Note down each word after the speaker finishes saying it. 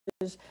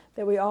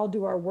that we all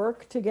do our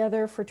work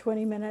together for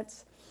 20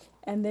 minutes.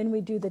 And then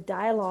we do the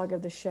dialogue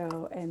of the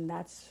show. And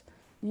that's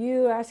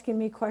you asking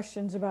me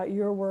questions about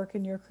your work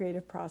and your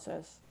creative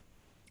process.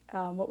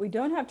 What we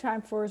don't have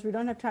time for is we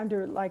don't have time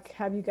to like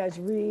have you guys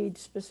read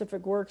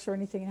specific works or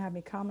anything and have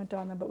me comment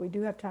on them, but we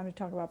do have time to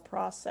talk about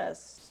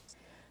process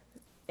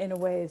in a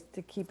way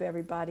to keep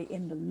everybody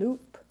in the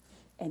loop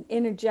and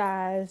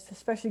energized,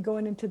 especially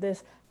going into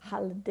this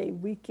holiday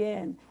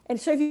weekend. And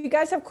so if you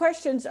guys have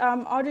questions,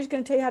 Audrey's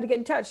going to tell you how to get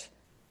in touch.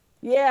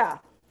 Yeah.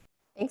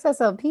 Thanks,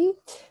 SLP.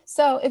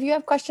 So if you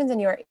have questions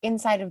and you're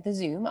inside of the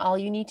Zoom, all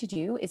you need to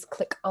do is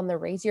click on the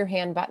raise your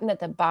hand button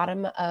at the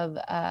bottom of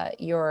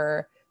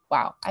your,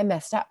 wow, I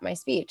messed up my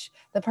speech.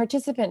 The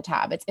participant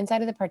tab, it's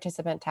inside of the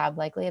participant tab,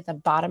 likely at the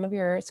bottom of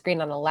your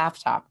screen on a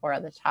laptop or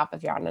on the top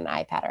if you're on an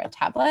iPad or a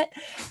tablet.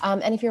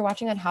 And if you're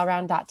watching on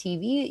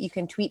HowlRound.tv, you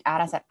can tweet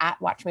at us at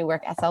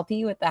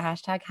WatchMeWorkSLP with the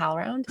hashtag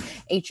HowlRound,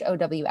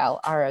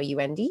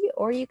 HowlRound,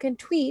 or you can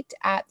tweet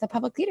at the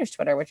Public Theater's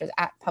Twitter, which is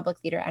at Public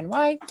Theater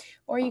NY,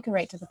 or you can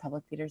write to the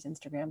Public Theater's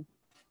Instagram.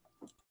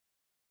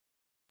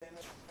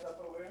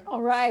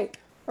 All right.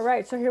 All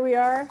right. So here we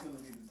are.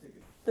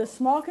 The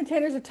small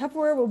containers of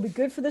Tupperware will be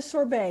good for the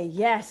sorbet.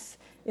 Yes.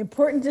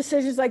 Important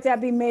decisions like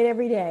that being made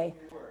every day.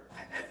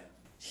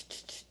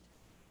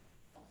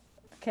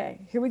 Okay,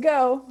 here we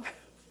go.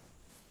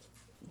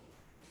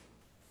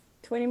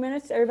 20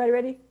 minutes. Everybody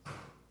ready?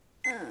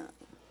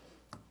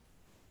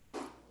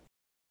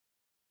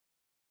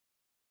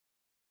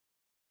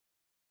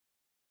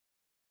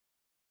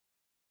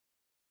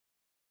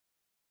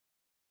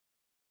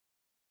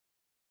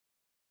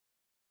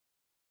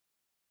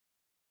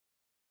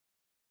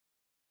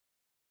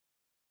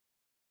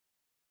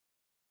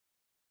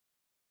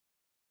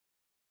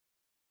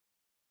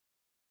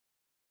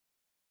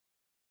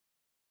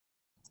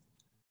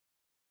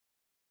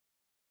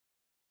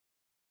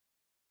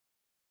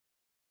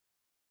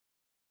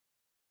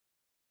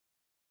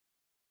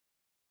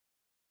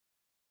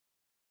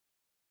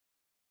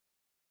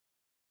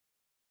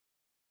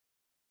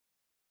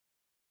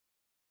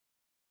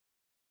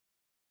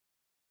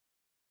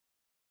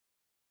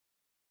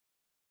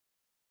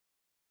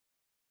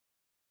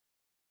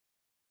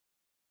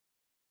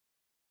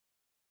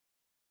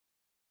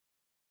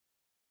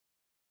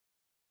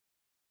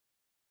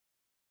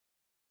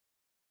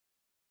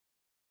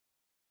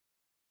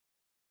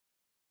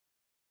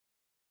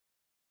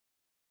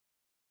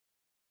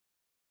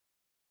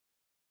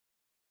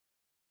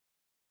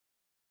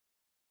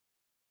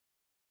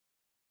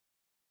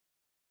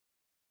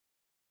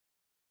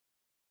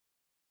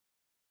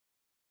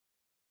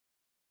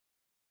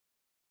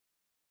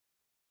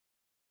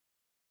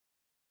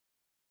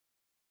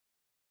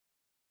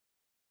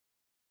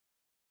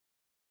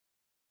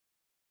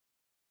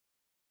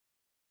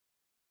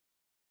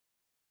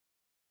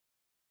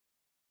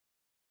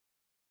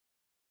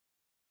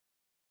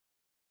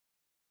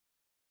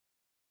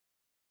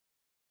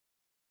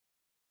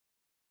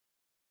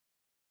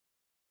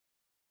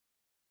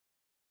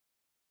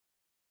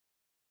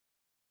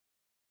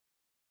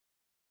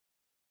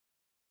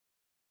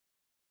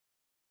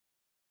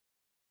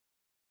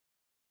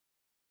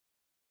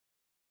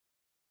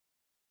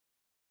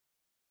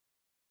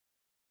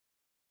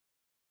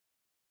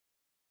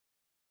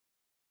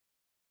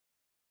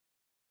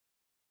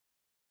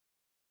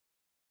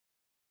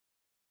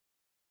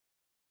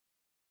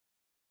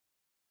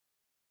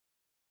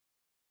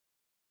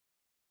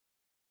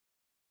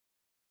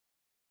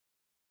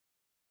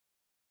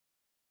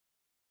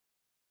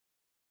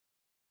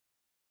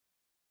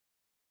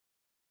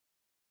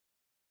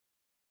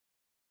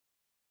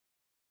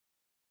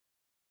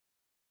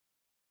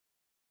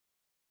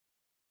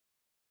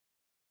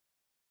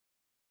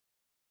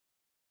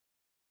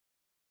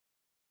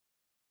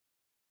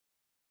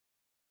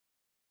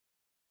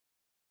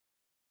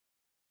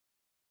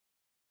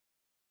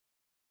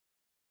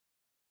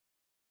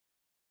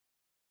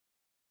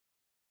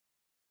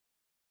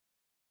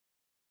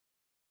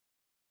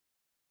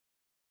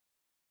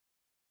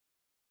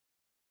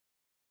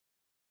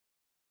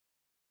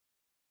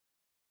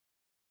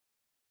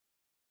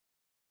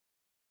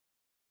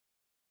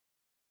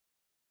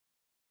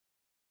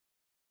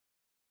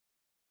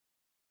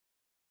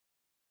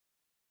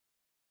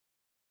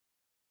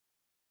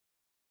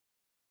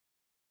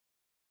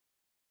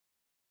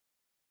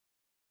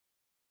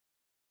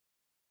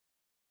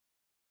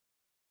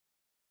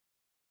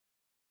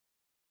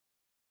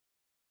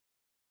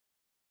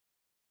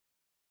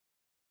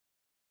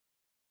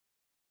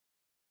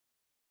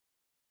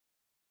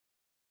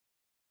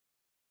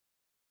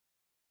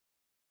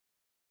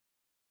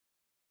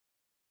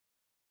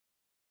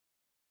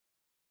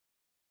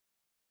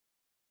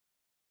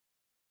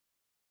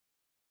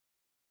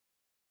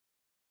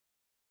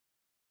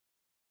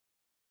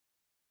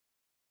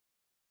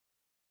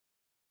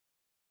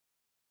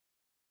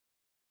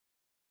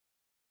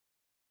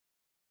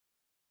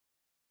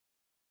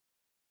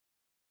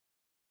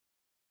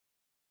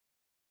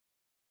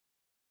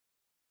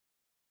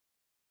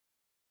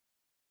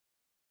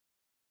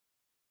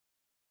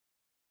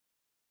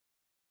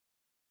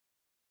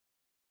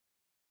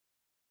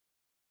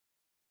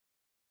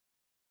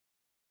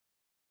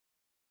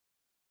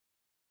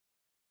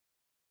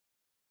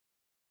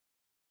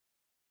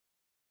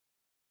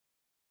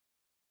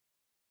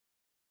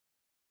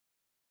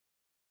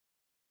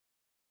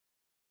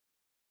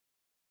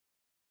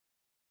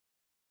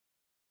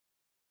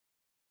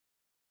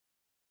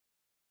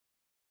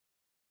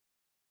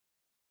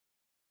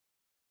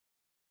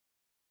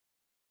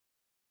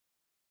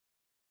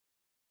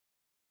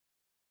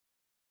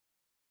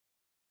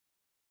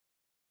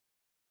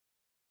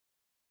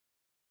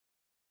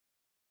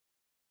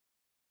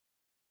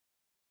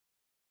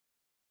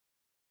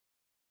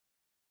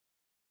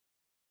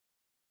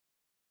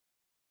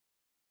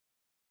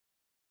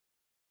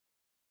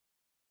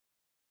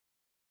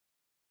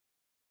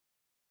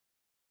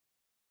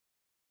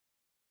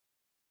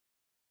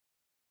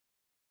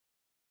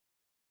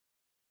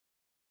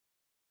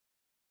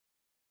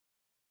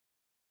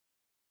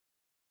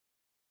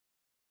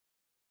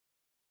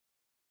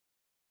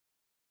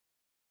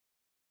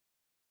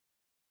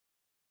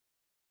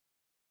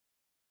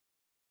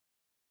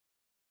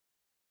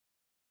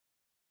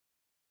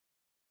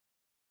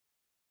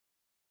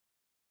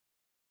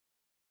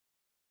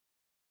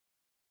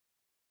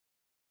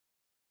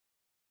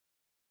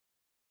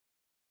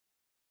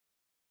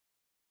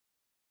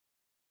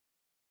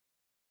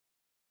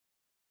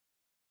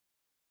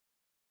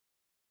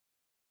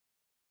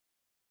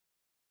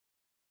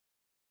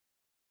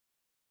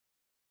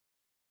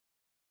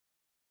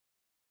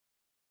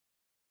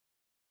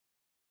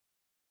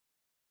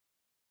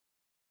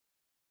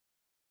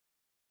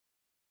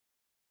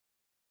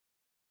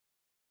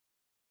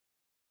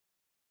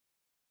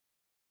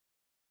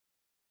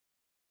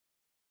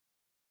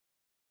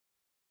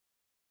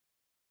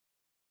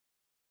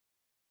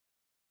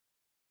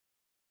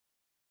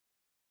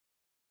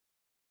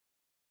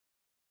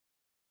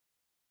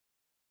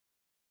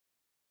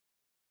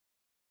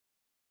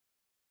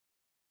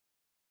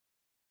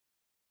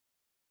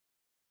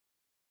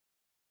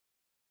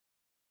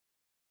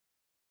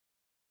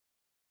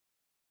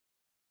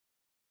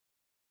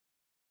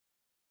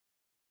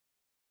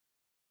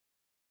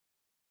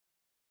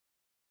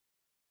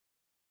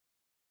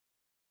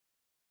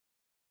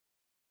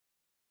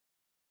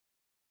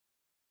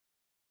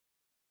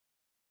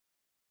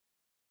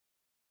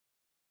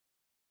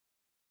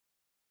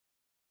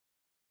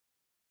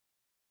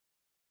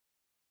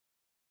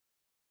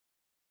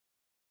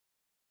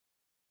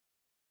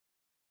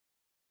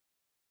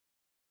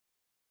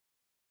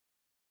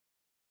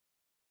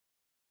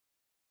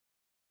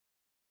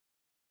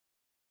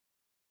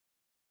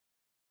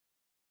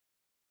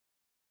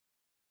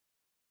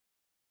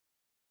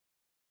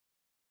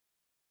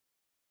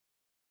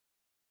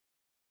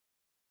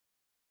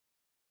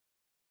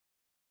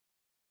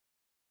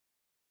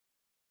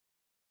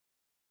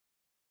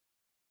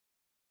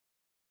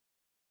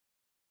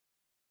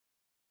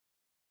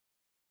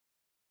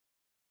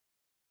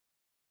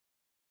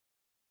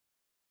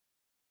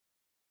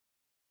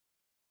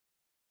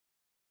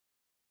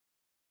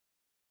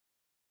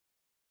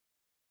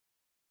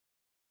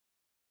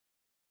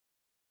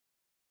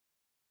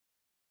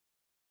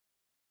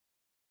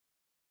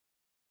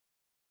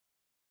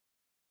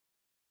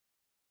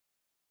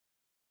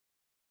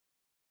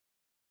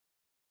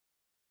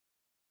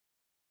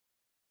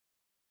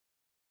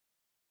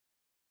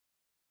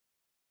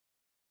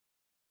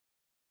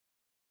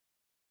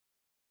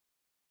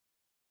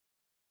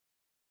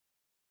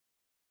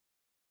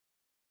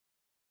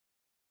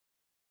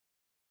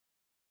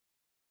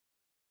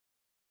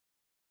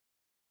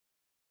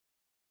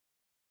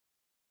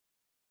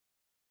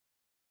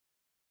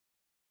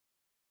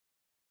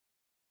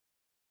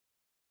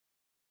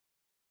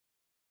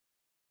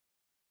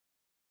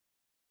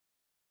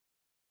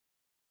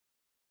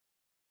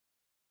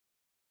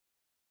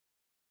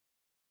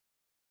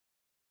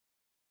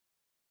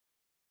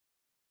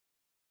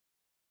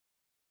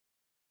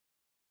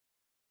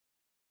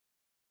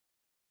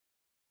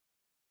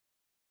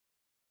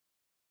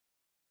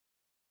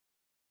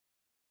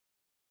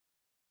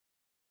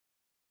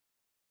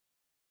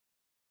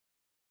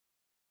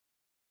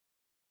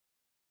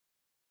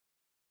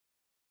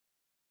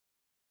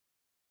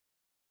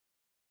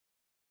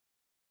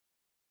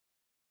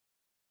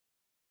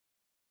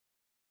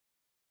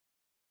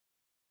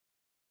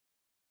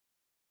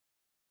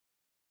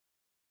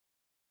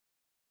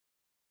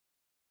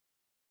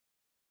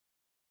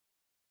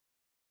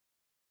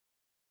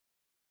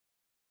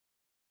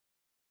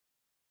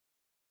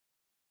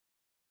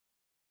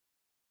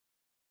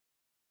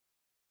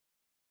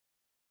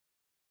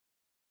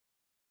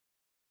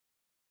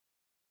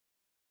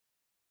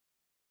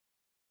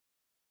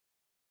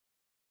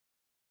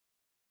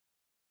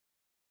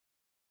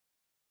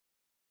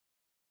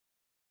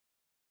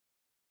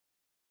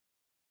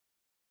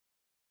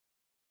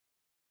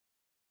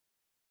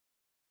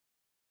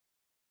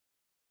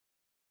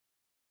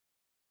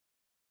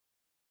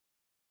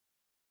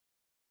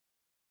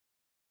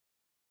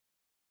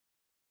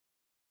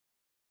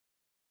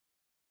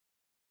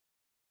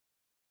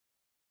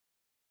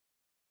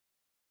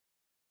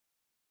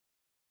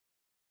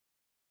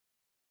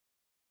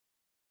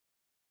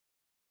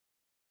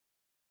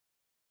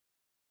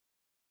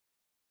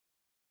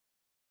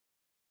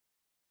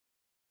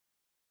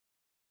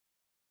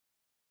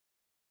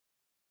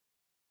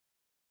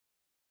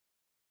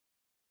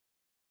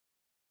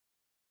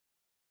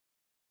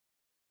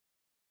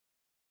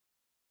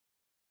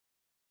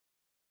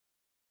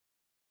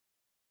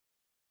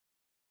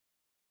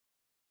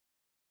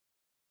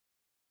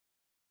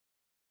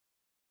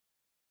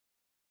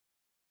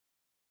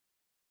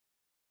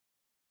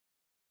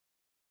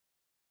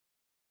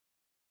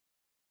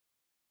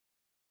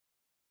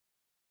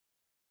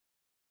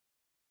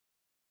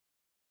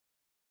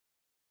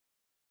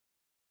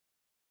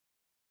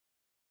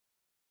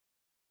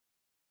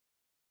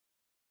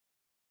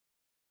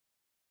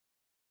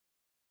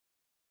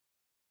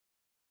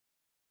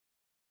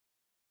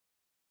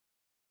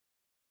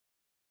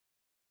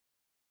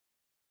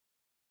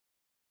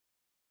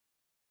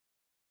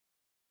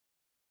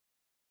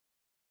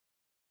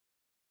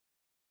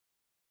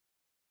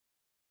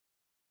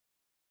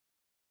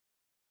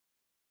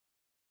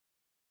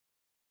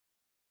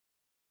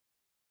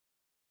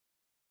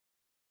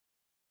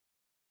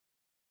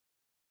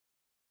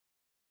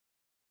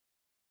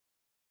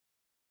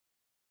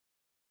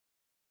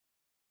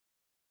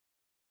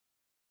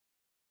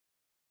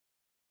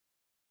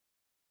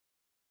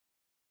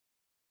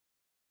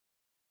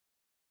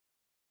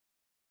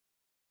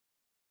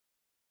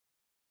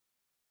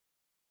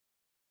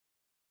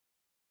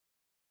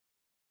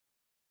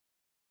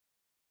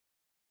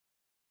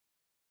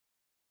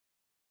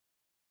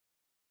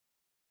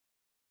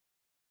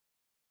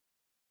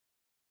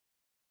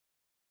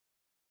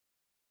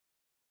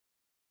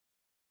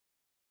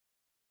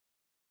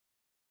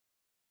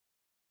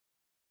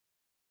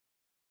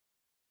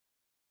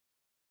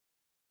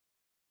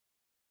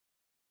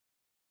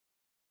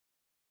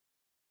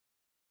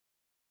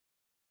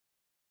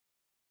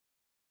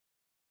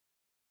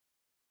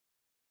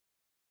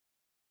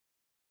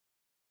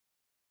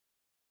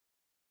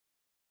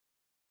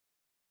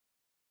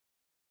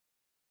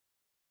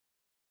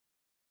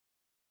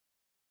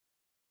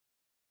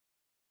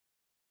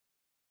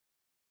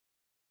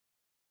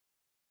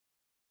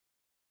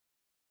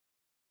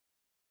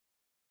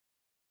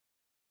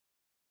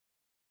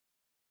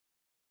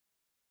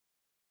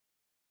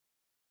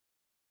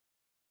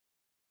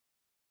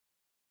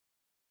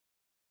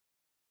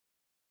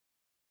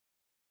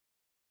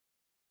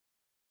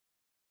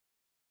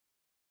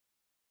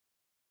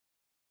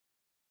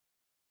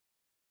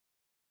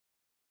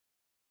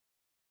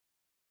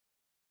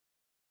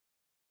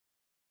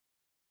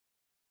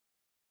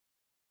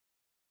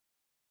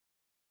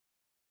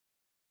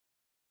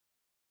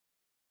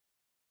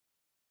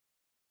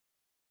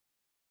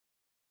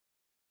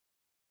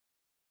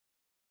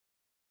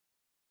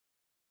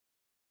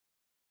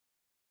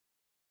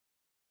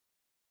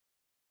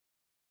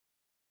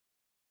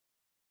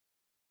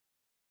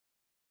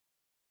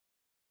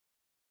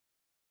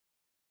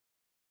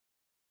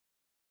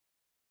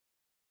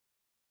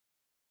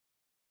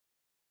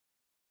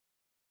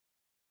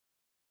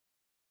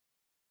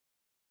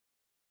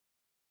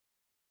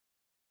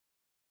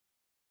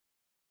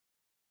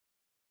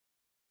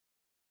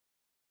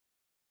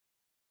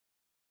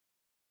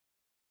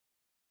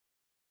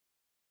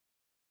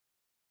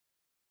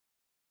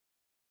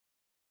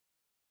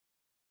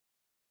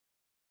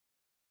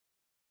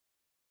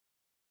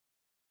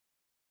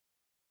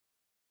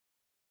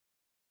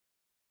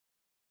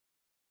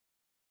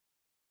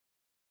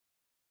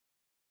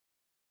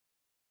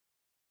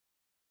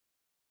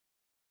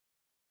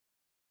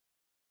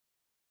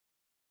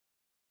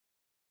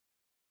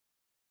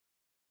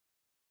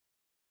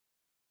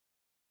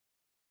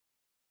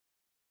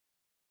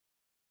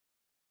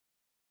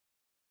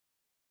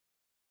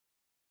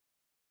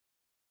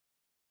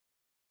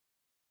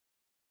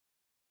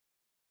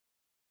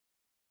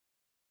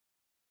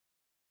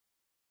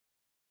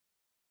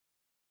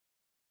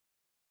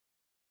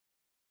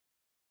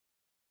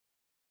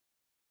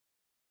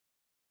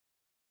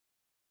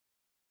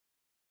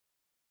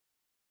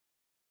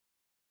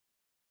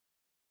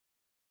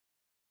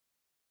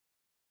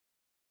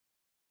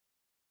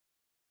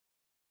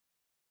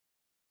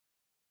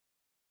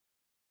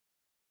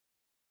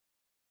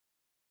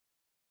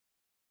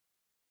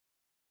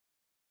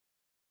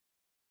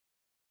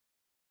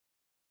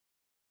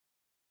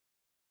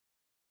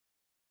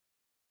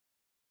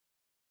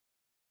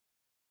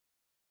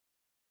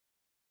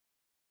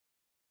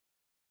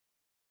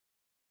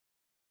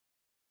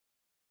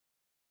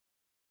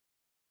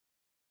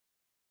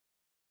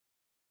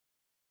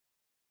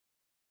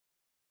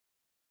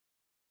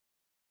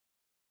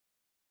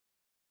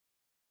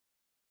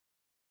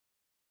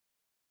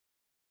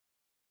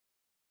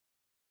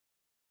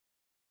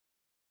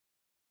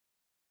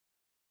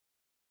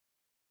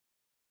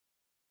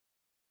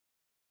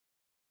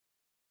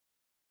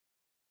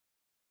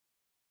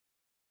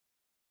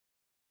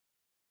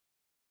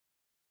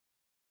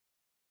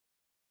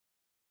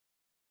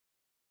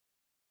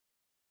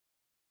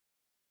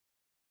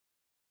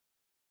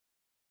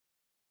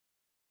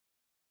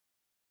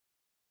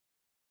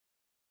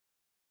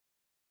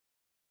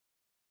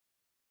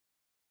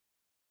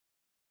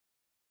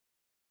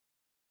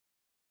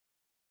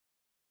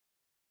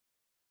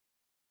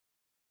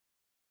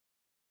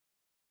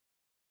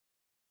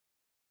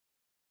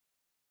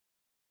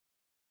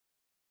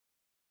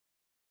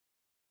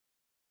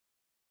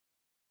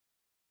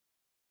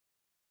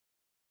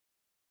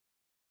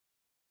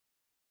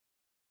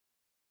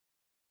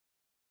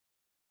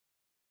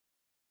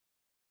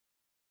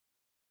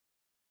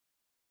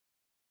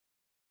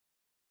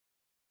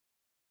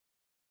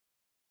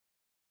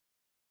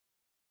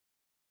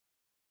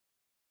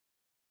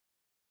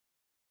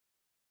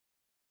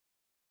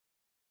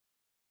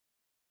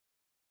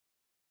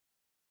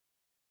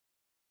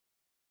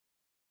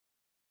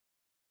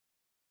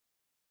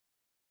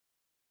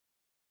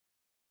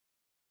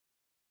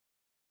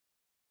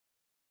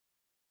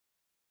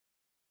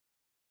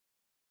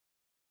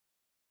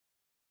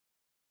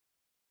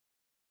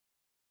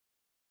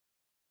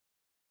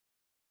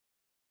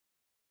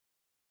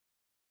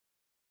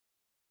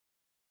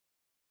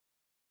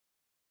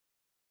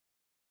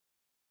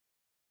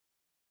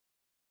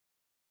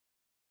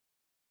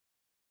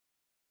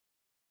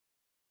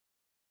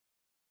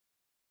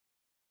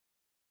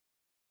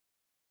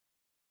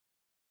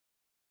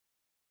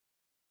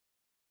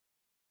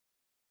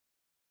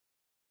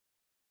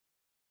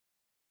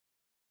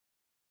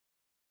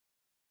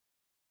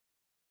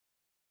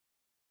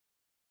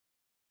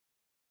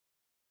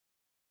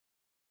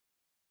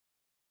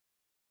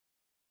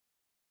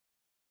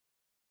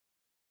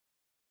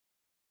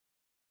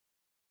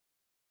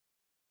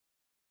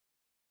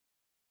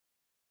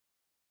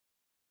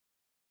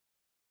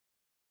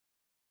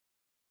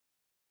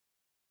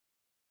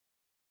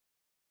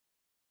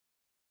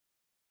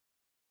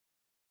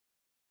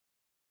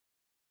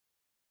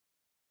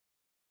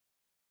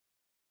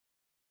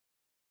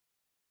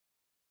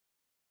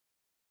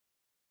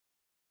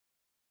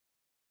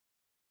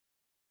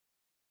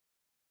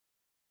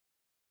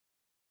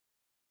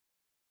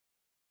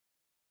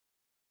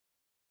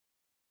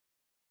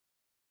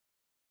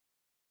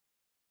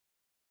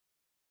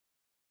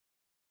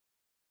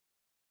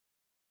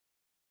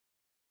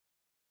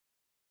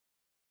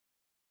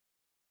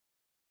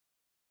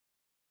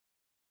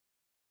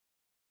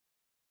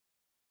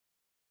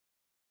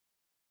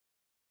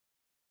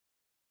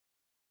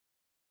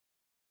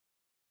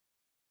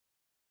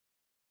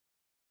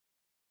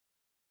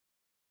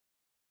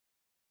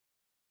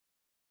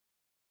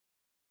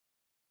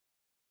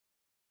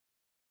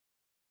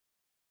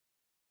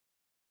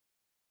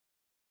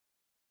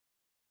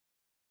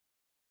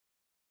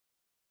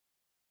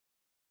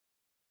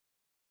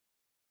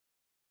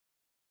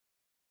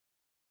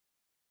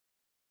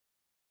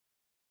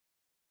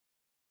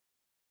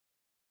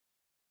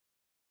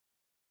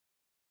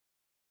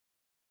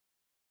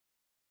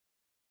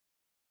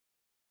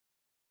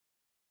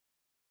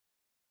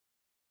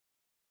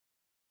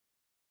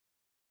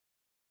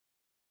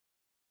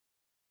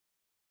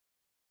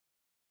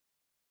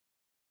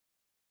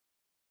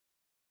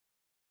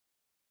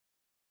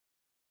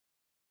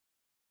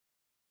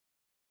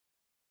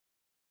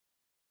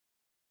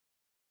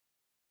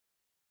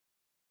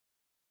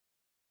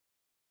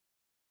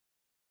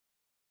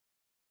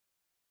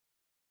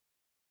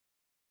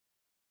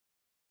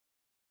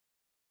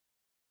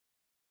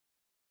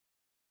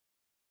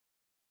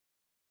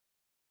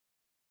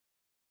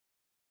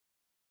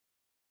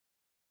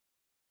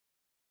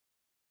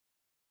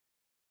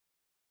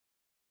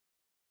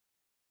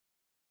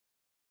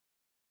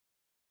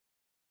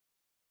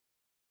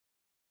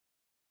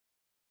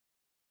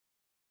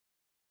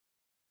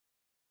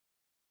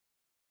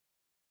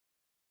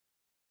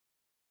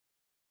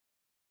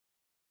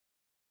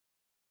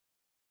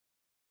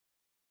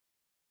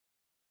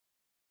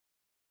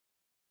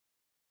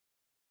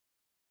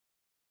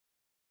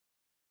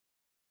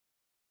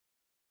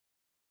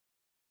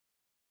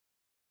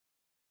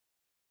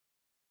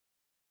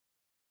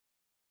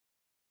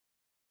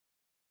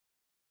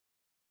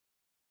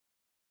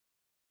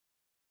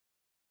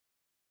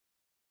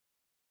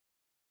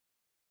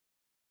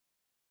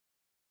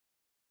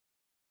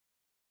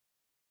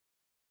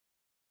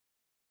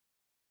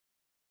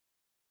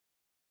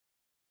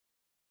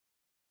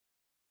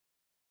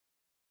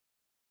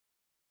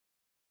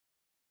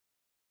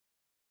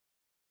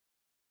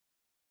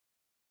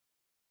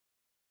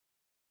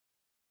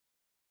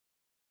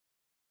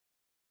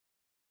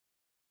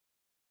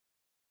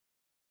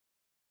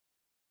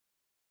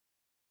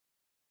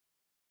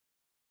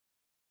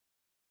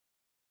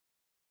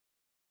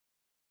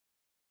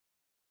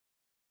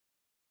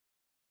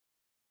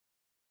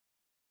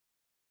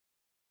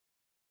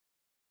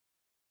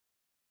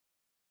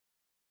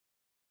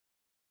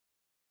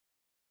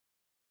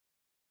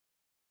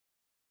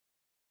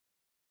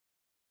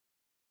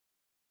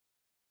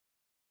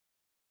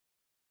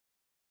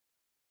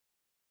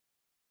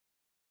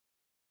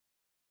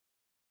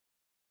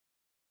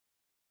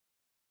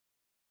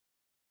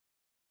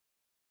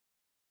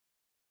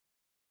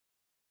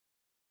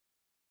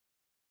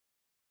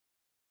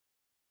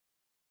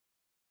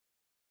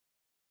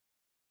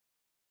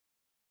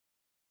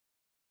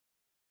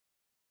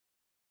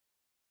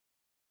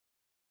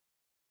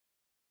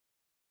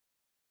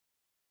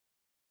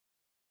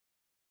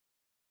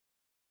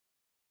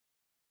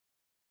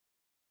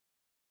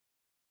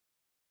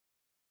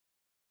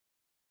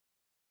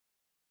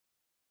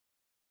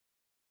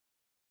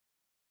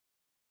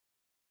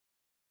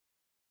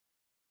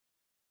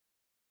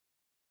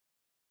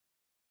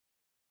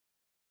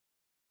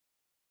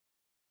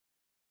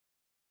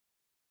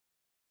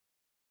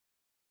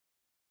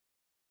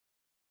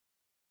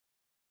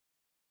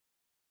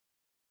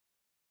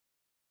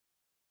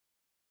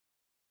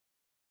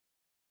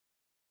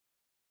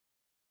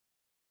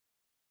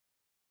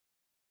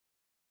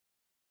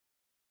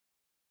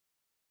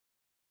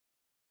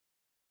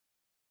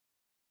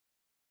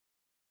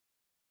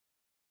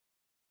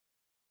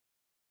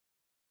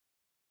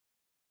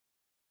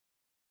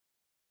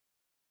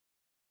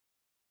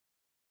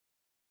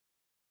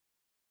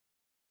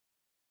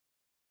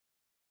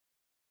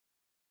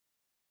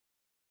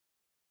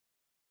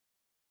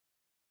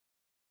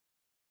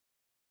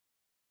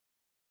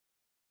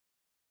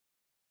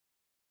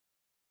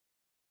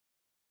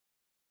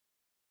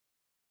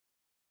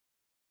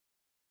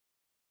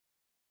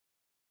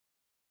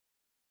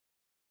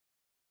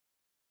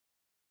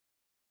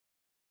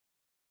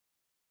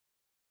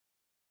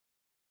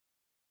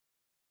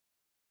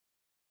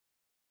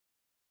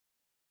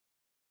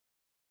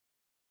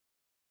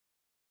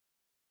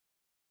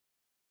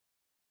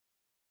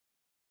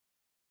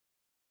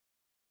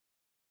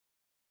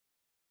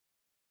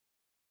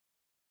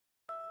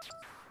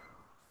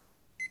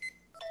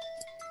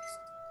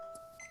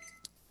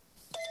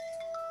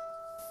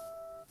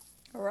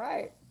 All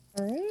right.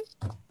 All right.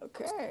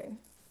 Okay.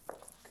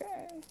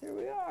 Okay. Here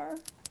we are.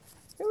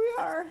 Here we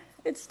are.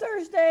 It's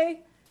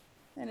Thursday,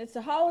 and it's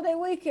a holiday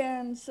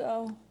weekend,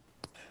 so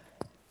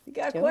you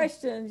got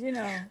questions, you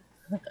know.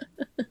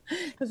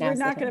 Because we're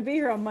not going to be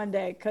here on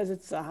Monday because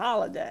it's a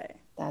holiday.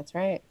 That's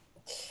right.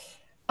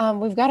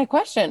 We've got a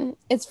question.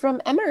 It's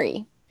from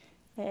Emery.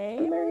 Hey,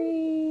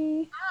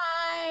 Emery.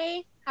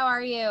 Hi. How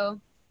are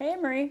you? Hey,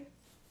 Emery.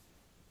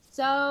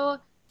 So,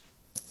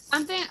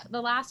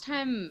 the last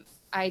time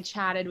I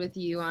chatted with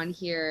you on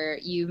here,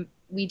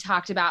 we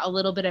talked about a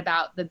little bit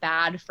about the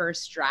bad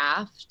first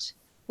draft,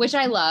 which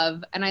I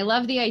love, and I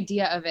love the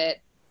idea of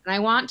it, and I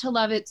want to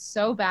love it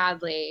so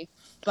badly,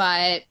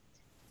 but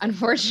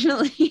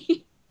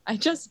unfortunately, I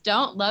just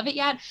don't love it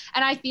yet.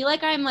 And I feel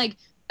like I'm like,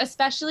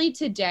 especially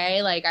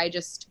today, like I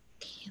just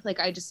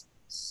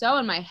so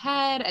in my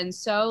head and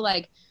so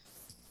like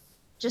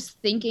just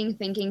thinking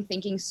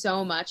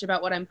so much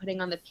about what I'm putting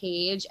on the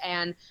page.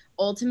 And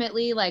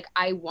ultimately, like,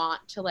 I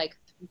want to like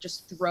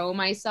just throw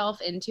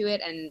myself into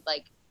it and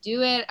like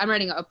do it. I'm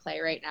writing a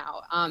play right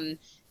now.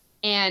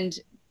 And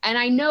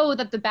I know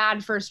that the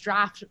bad first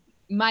draft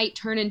might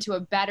turn into a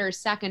better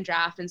second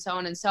draft and so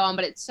on,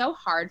 but it's so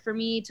hard for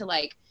me to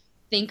like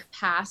think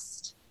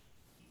past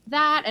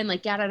that and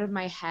like get out of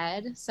my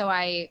head. So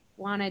I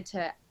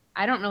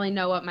don't really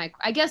know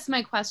I guess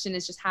my question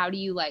is just how do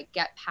you like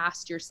get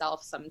past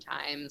yourself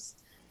sometimes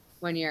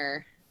when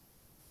you're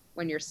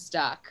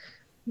stuck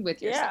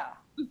with yourself?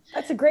 Yeah,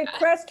 that's a great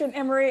question,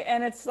 Emery.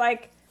 And it's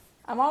like,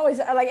 I'm always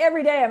like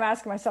every day I'm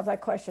asking myself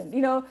that question,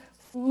 you know.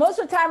 Most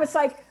of the time it's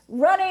like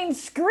running,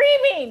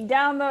 screaming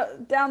down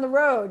the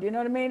road. You know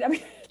what I mean?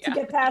 To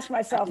get past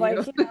myself, like,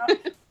 you know,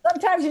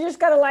 sometimes you just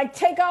got to like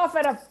take off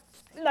at I'm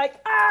going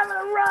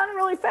to run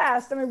really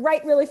fast.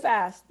 Write really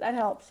fast. That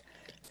helps.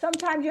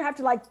 Sometimes you have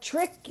to like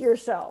trick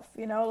yourself,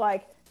 you know,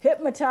 like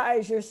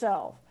hypnotize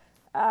yourself.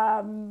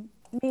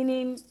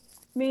 Meaning,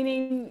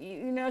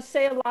 you know,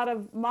 say a lot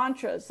of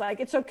mantras like,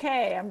 it's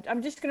okay.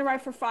 I'm just going to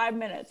write for 5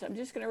 minutes. I'm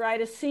just going to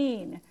write a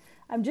scene.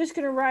 I'm just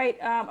going to write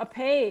a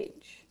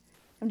page.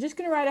 I'm just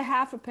going to write a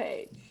half a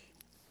page,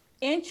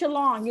 inch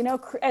along, you know,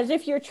 as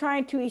if you're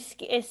trying to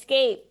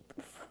escape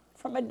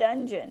from a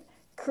dungeon.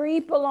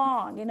 Creep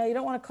along, you know, you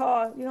don't want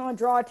to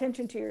draw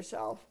attention to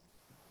yourself.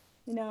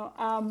 You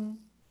know,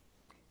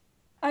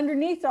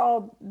 underneath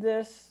all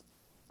this,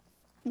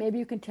 maybe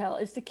you can tell,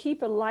 is to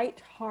keep a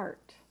light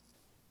heart.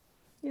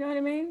 You know what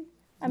I mean?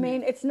 I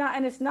mean, it's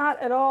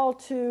not at all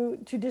to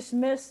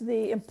dismiss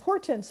the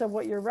importance of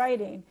what you're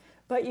writing,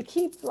 but you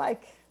keep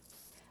like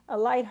a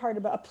light heart,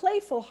 a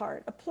playful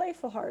heart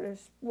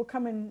will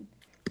come in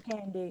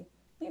handy,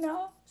 you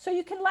know, so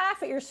you can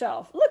laugh at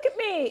yourself. Look at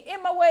me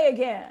in my way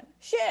again.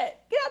 Shit,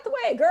 get out the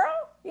way,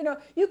 girl. You know,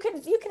 you can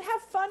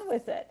have fun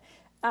with it.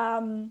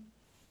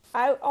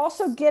 I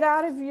also get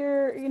out of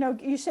your, you know,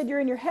 you said you're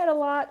in your head a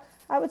lot.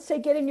 I would say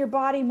get in your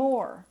body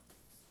more.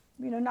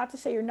 You know, not to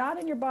say you're not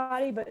in your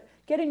body, but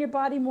get in your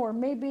body more.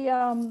 Maybe,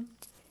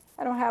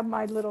 I don't have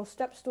my little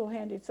step stool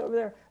handy, it's over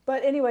there.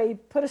 But anyway,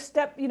 put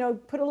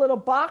a little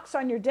box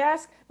on your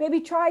desk. Maybe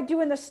try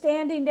doing the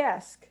standing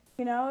desk,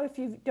 you know, if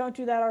you don't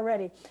do that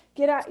already.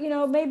 Get out, you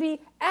know,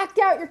 maybe act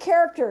out your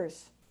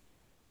characters.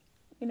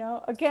 You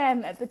know,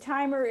 again, the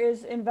timer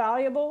is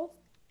invaluable.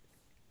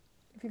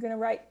 If you're going to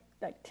write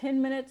like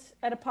 10 minutes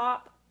at a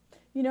pop.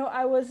 You know,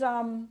 I was,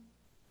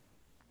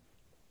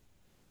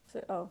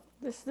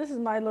 this is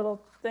my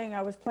little thing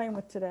I was playing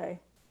with today.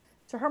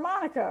 It's a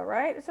harmonica,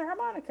 right? It's a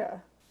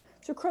harmonica.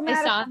 It's a chromatic.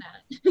 I saw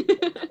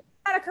that.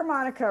 Chromatic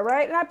harmonica,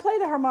 right? And I play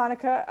the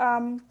harmonica.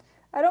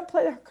 I don't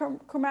play the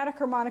chromatic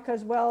harmonica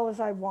as well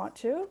as I want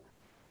to.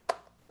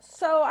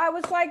 So I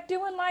was like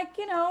doing like,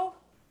 you know,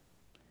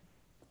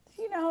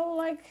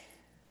 like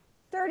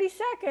 30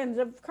 seconds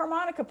of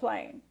harmonica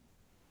playing,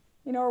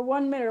 you know, or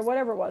 1 minute or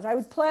whatever it was. I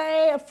would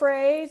play a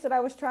phrase that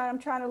I'm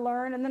trying to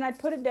learn, and then I'd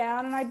put it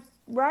down and I'd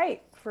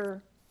write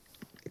for,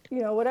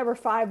 you know, whatever,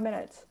 5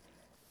 minutes.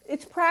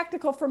 It's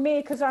practical for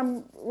me because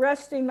I'm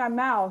resting my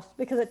mouth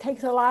because it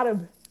takes a lot of,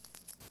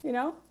 you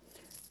know,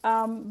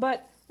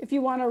 but if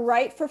you want to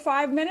write for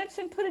 5 minutes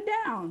and put it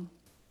down,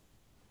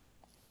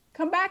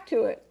 come back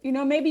to it. You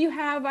know, maybe you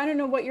have, I don't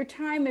know what your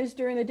time is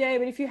during the day,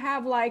 but if you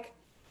have like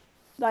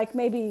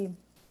maybe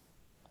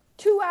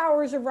 2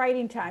 hours of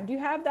writing time, do you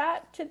have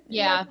that?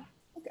 Yeah.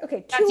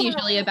 Okay. That's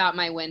usually about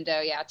my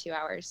window. Yeah. 2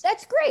 hours.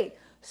 That's great.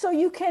 So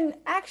you can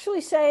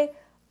actually say,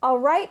 I'll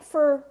write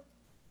for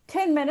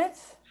 10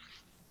 minutes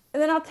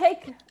and then I'll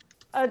take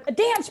a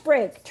dance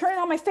break, turn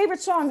on my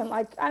favorite song. And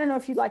like, I don't know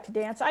if you like to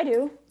dance. I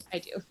do.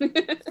 Right,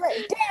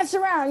 dance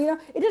around, you know.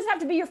 It doesn't have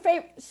to be your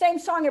same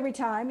song every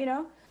time, you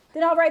know.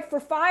 Then I'll write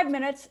for 5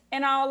 minutes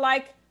and I'll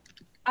like,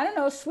 I don't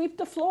know, sweep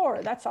the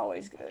floor. That's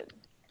always good.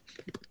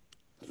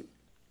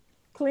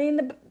 Clean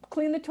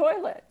the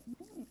toilet.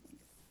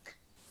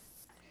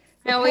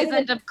 I always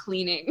end up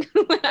cleaning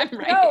when I'm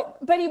writing. No,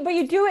 but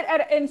you do it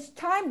in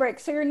time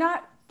breaks, so you're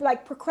not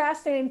like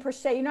procrastinating per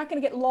se. You're not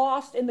going to get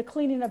lost in the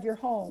cleaning of your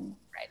home.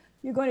 Right.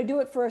 You're going to do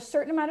it for a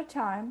certain amount of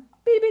time.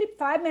 Beep, beep,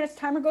 5 minutes,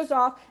 timer goes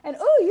off, and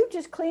oh, you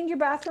just cleaned your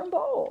bathroom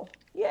bowl.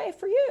 Yay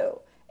for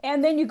you.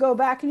 And then you go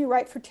back and you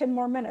write for 10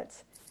 more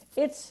minutes.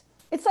 It's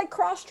like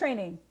cross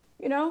training,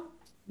 you know?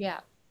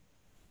 Yeah.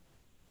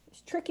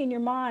 It's tricking your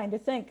mind to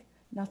think,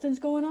 nothing's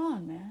going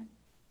on, man.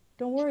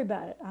 Don't worry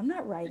about it. I'm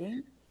not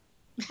writing.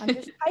 I'm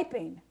just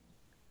typing.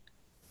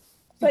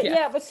 But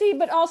yeah,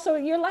 but also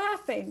you're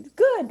laughing.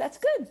 Good. That's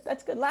good.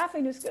 That's good.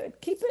 Laughing is good.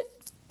 Keep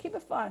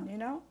it fun, you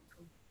know?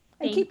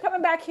 And keep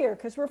coming back here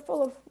because we're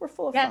full of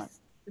fun. Yes,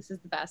 this is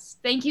the best.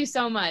 Thank you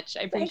so much.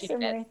 I appreciate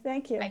Thanks, it. Emery.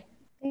 Thank you. Bye.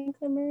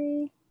 Thanks,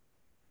 Emery.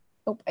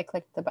 Oh, I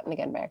clicked the button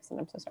again by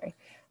accident. I'm so sorry.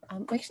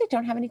 We actually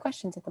don't have any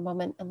questions at the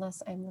moment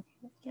unless I'm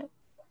looking. Yep,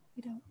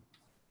 we don't.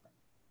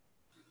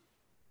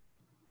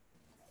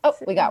 Oh,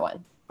 we got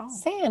one. Oh.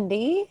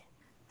 Sandy.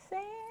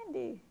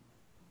 Sandy.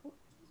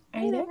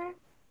 Are you there?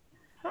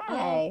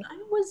 Hi. I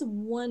was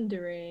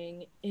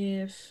wondering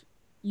if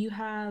you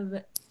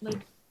have,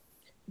 like,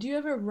 do you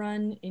ever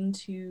run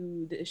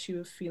into the issue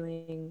of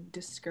feeling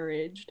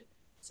discouraged?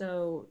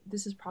 So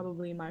this is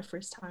probably my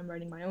first time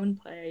writing my own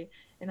play,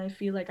 and I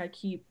feel like I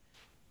keep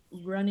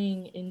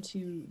running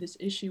into this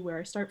issue where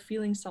I start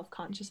feeling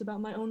self-conscious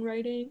about my own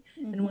writing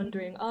and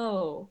wondering,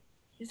 oh,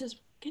 is this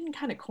getting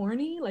kind of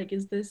corny? Like,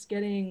 is this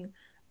getting,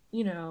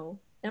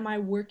 am I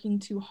working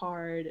too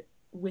hard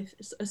with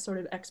a sort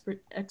of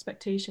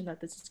expectation that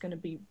this is going to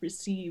be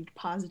received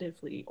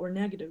positively or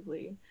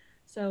negatively?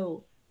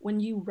 So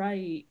when you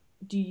write,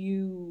 do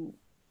you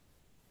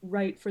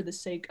write for the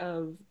sake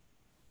of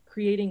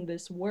creating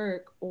this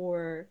work,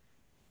 or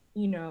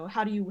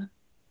how do you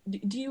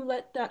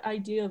let that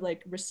idea of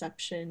like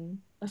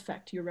reception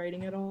affect your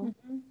writing at all?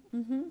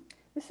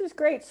 This is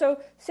great.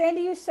 So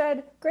Sandy, you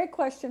said, great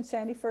question,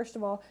 Sandy. First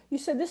of all, you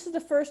said this is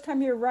the first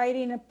time you're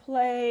writing a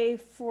play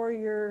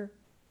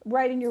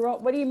writing your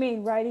own. What do you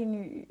mean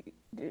writing?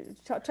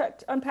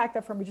 Unpack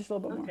that for me just a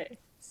little bit more. Okay.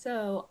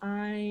 So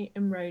I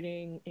am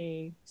writing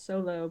a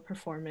solo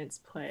performance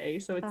play.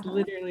 So it's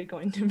literally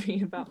going to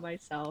be about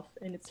myself,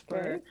 and it's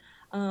for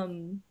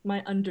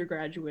my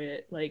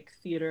undergraduate, like,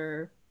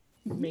 theater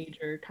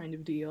major kind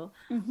of deal.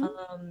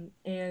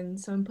 And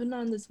so I'm putting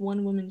on this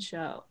one-woman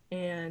show,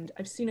 and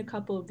I've seen a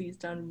couple of these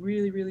done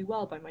really, really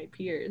well by my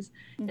peers.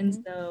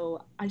 And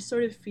so I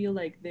sort of feel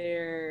like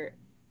there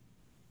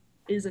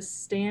is a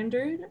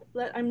standard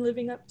that I'm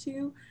living up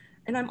to,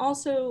 and I'm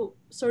also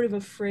sort of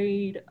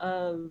afraid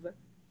of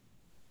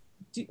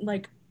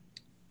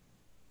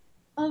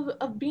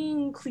of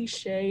being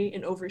cliche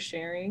and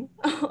oversharing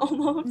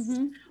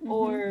almost,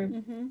 or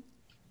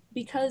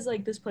because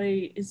like this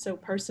play is so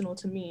personal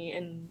to me,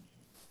 and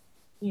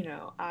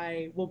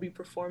I will be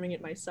performing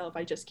it myself,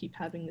 I just keep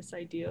having this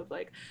idea of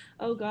like,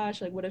 oh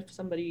gosh, like what if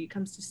somebody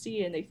comes to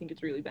see it and they think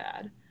it's really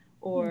bad,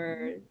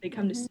 or they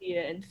come to see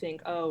it and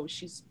think, oh,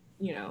 she's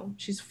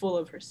full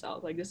of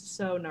herself, like this is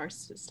so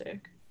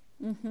narcissistic.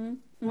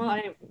 Well,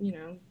 I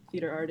am,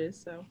 theater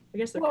artist, so I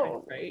guess they're kind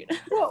of right.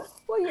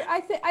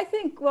 I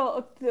think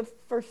the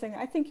first thing,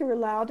 I think you're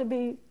allowed to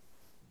be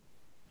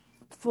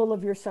full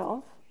of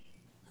yourself.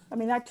 I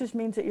mean, that just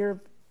means that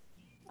you're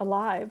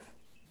alive,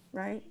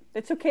 right?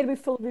 It's okay to be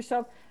full of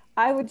yourself.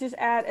 I would just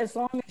add, as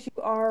long as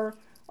you are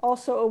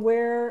also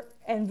aware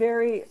and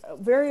very,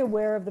 very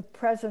aware of the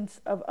presence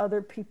of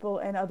other people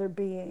and other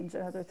beings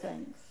and other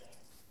things,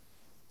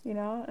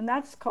 and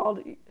that's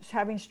called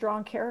having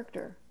strong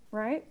character,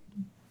 right?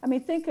 I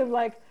mean, think of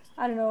like,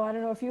 I don't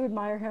know if you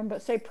admire him,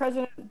 but say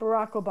President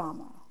Barack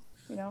Obama,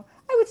 I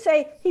would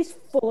say he's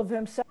full of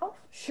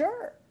himself.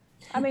 Sure.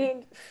 I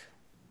mean,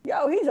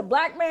 he's a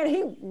black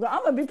man.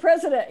 I'm gonna be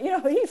president.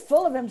 He's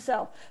full of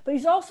himself, but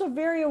he's also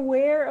very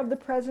aware of the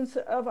presence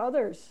of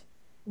others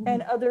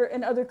and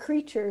other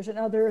creatures and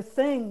other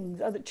things,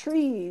 other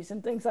trees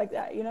and things like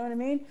that. You know what I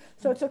mean?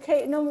 So it's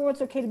okay. No more,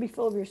 it's okay to be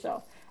full of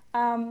yourself.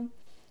 To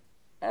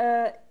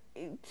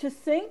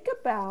think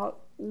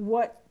about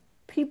what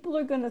people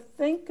are going to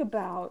think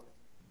about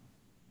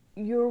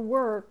your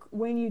work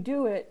when you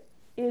do it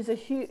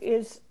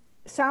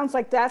sounds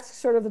like that's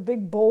sort of the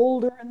big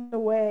boulder in the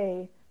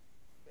way,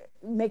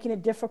 making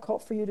it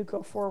difficult for you to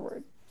go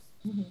forward.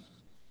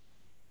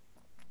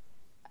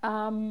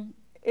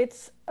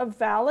 It's a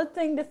valid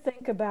thing to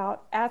think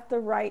about at the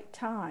right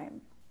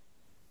time,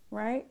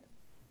 right?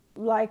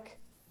 Like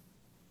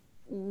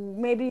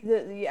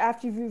maybe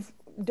after you've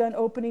done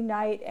opening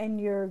night and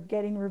you're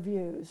getting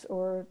reviews,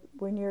 or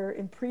when you're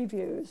in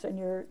previews and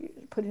you're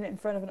putting it in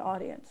front of an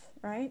audience,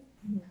 right?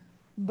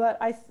 But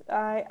I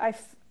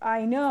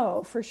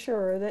know for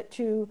sure that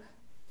to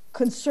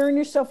concern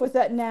yourself with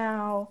that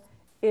now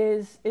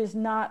is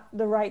not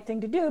the right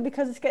thing to do,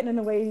 because it's getting in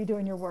the way of you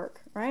doing your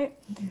work, right?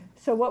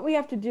 So what we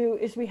have to do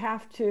is we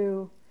have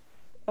to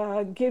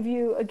give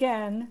you,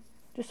 again,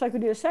 just like we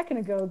did a second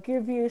ago,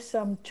 give you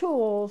some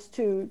tools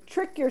to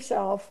trick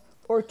yourself,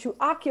 or to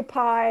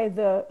occupy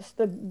the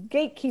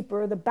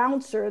gatekeeper, the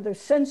bouncer, the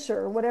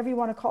censor, whatever you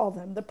want to call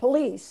them, the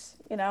police,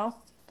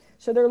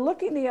 So they're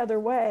looking the other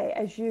way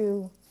as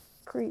you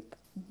creep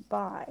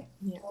by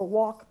or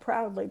walk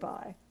proudly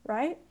by,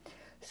 right?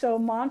 So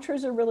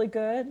mantras are really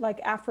good, like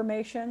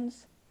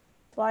affirmations,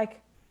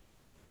 like,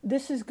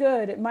 this is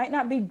good. It might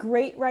not be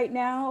great right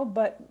now,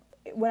 but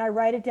when I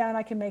write it down,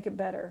 I can make it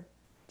better.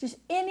 Just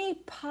any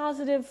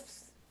positive,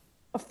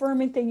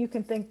 affirming thing you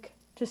can think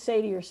to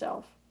say to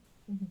yourself.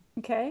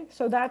 Okay,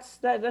 so that's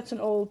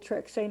an old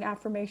trick, saying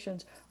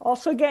affirmations.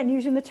 Also, again,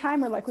 using the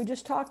timer like we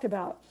just talked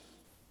about.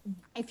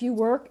 If you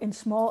work in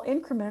small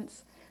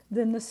increments,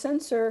 then the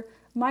sensor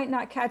might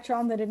not catch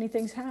on that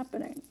anything's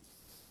happening,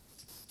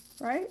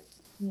 right?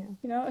 Yeah.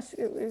 You know,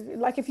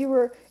 like if you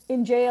were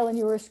in jail and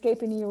you were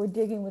escaping and you were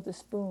digging with a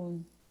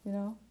spoon, you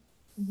know?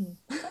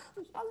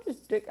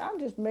 I'm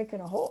just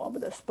making a hole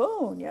with a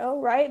spoon, you know,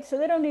 right? So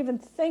they don't even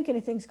think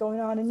anything's going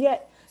on, and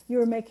yet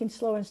you're making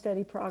slow and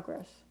steady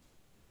progress,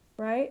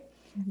 right?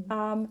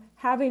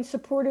 Having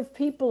supportive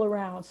people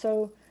around.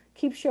 So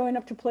keep showing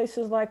up to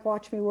places like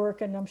Watch Me Work,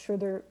 and I'm sure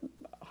there are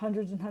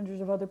hundreds and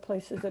hundreds of other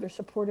places that are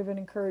supportive and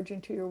encouraging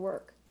to your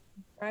work,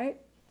 right?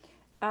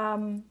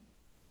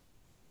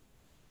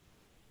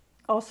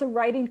 Also,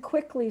 writing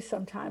quickly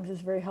sometimes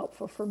is very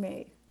helpful for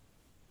me.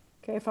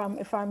 Okay, if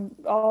I'm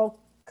all,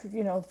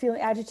 you know,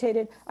 feeling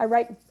agitated, I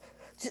write.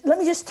 Let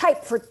me just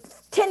type for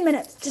 10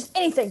 minutes, just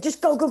anything,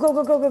 just go, go, go,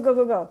 go, go, go, go,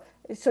 go, go.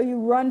 So you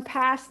run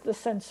past the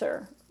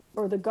censor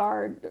or the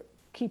guard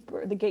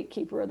keeper, the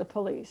gatekeeper, or the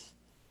police.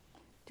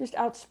 Just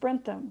out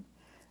sprint them.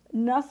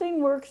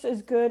 Nothing works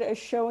as good as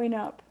showing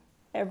up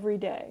every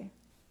day.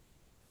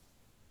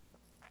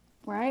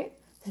 Right?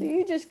 So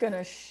you're just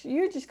gonna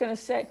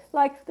say,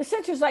 like, the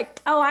censor's like,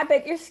 oh, I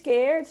bet you're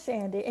scared,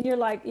 Sandy, and you're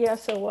like, yeah,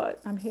 so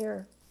what? I'm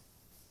here.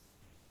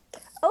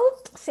 Oh,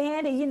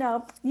 Sandy, you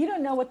know, you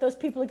don't know what those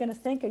people are gonna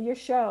think of your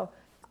show.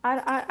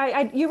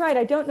 You're right.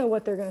 I don't know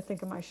what they're gonna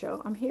think of my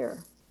show. I'm here.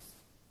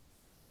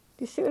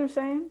 Do you see what I'm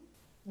saying?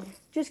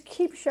 Just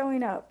keep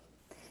showing up,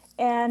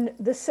 and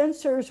the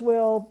censors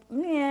will,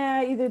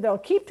 either they'll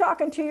keep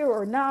talking to you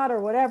or not, or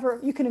whatever.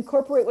 You can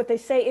incorporate what they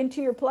say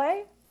into your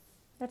play.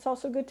 That's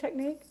also a good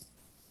technique.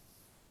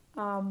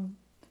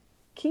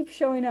 Keep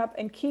showing up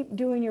and keep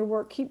doing your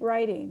work, keep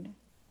writing,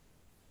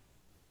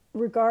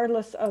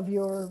 regardless of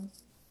your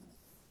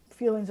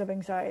feelings of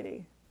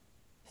anxiety.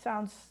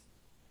 Sounds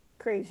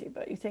crazy,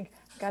 but you think,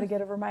 got to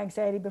get over my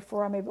anxiety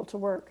before I'm able to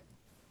work.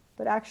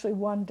 But actually,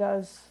 one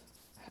does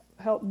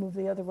help move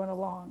the other one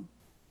along.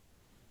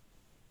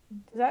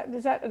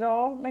 Does that at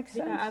all make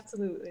sense? Yeah,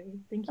 absolutely.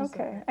 Thank you so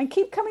much. And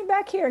keep coming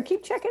back here and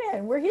keep checking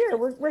in. We're here.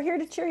 We're here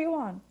to cheer you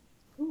on.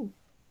 Ooh.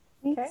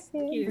 Okay.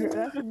 Thank you.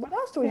 What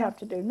else do we have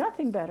to do?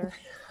 Nothing better.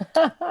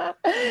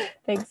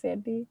 Thanks,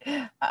 Sandy.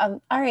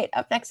 All right,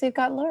 up next we've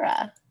got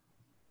Laura.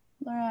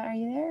 Laura, are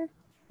you there?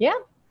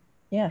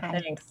 Yeah, Hi.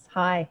 thanks.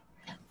 Hi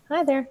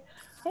there.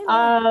 Hey,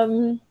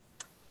 Laura.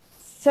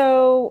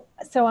 So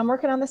I'm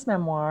working on this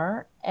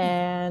memoir,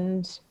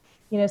 and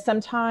you know,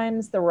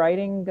 sometimes the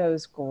writing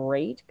goes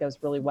great, goes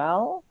really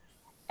well,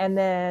 and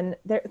then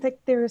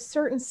there are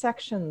certain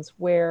sections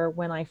where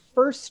when I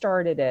first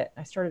started it,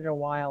 I started it a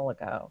while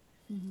ago.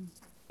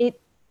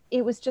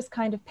 It was just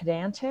kind of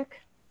pedantic,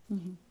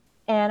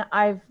 and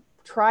I've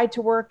tried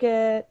to work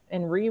it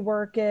and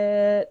rework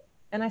it,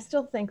 and I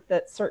still think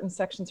that certain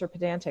sections are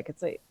pedantic.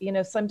 It's like, you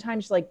know,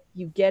 sometimes like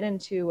you get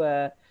into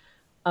a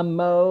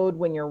mode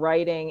when you're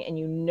writing and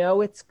you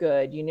know it's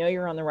good, you know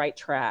you're on the right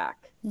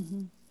track.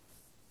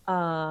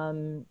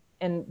 And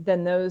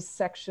then those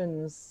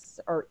sections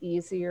are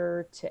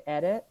easier to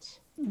edit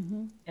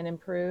and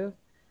improve.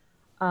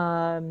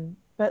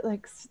 But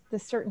like the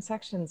certain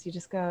sections, you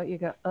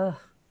go, ugh.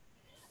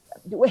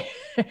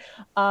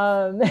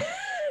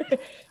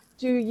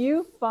 Do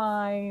you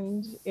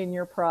find in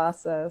your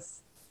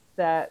process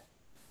that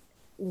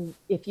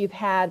if you've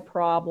had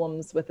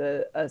problems with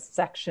a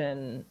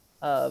section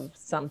of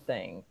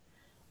something,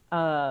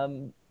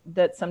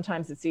 that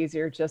sometimes it's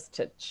easier just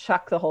to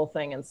chuck the whole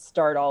thing and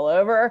start all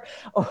over,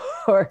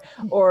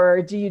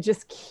 or do you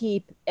just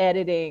keep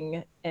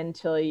editing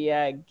until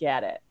you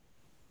get it?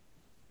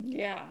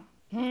 Yeah.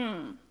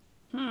 You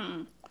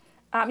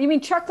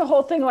mean chuck the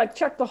whole thing, like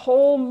chuck the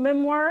whole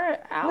memoir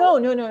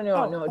out?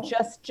 No.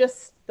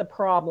 Just the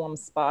problem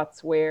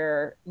spots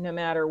where no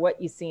matter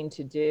what you seem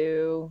to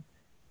do,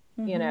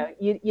 you know,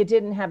 you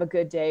didn't have a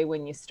good day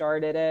when you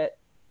started it.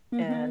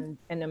 And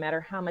no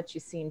matter how much you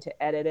seem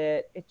to edit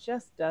it, it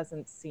just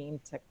doesn't seem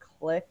to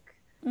click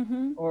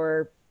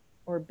or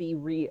be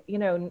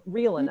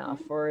real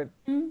enough or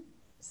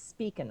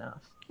speak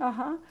enough.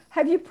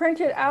 Have you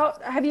printed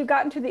out? Have you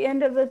gotten to the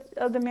end of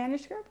the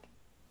manuscript?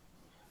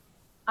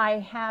 I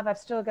have. I've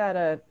still got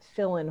to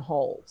fill in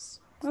holes.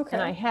 Okay.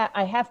 And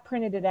I have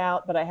printed it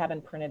out, but I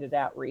haven't printed it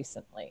out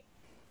recently.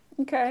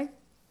 Okay.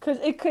 Because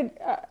it could,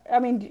 I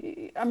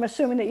mean, I'm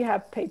assuming that you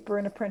have paper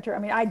and a printer. I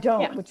mean, I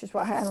don't, which is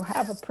why I don't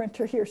have a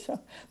printer here. So,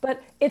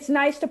 but it's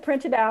nice to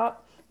print it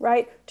out,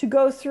 right? To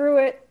go through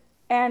it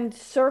and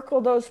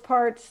circle those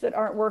parts that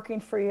aren't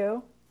working for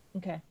you.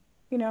 Okay.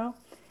 You know,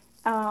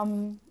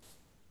 and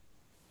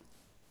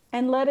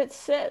let it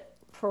sit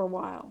for a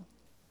while.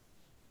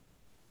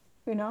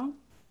 You know,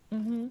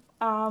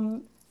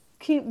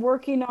 keep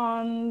working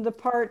on the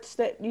parts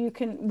that you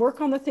can work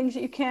on, the things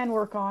that you can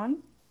work on.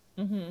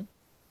 Mm-hmm.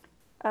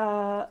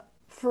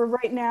 For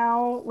right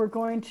now, we're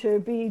going to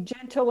be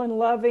gentle and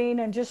loving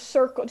and just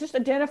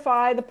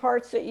identify the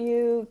parts that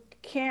you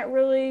can't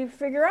really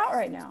figure out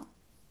right now,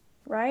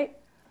 right?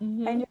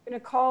 Mm-hmm. And you're going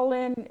to call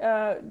in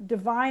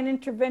divine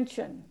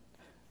intervention.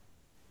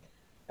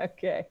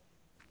 Okay.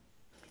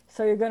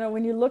 So you're going to,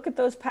 when you look at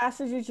those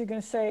passages, you're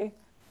going to say,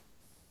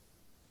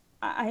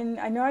 I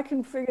know I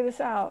can figure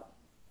this out,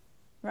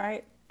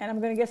 right? And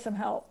I'm going to get some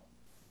help.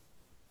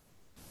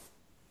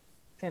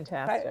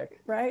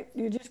 Fantastic. Right?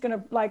 You're just going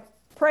to like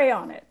pray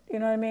on it. You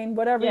know what I mean?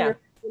 Whatever your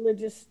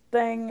religious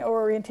thing or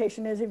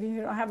orientation is, if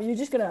you don't have it, you're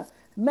just going to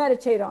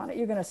meditate on it.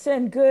 You're going to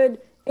send good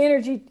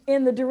energy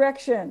in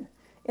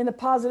the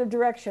positive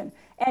direction.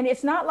 And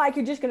it's not like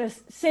you're just going to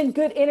send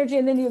good energy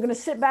and then you're going to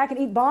sit back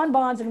and eat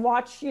bonbons and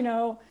watch,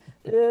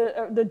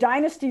 the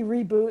Dynasty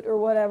reboot or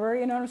whatever.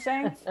 You know what I'm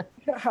saying?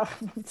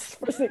 It's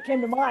the first thing that came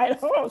to mind.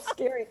 Oh,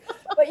 scary.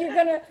 But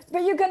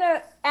you're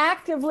gonna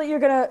actively, you're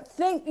gonna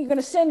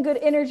send good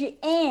energy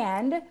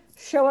and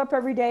show up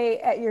every day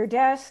at your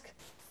desk,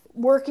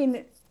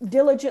 working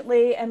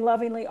diligently and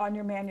lovingly on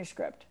your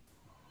manuscript.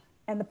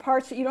 And the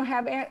parts that you don't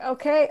have,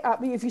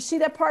 if you see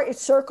that part,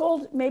 it's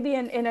circled, maybe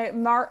in a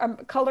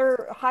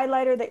color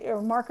highlighter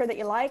or marker that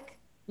you like.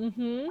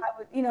 Mm-hmm.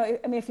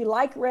 If you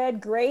like red,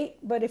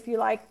 great. But if you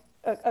like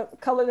a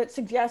color that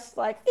suggests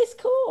like it's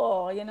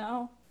cool,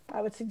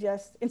 I would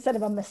suggest instead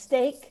of a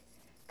mistake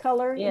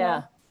color,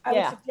 I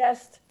would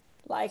suggest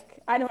like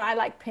I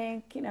like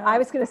pink, I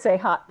was going to say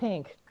hot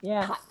pink.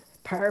 Yeah. Hot,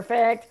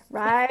 perfect,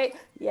 right?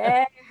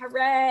 Yeah,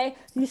 hooray!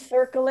 You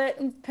circle it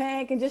in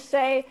pink and just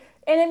say,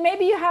 and then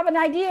maybe you have an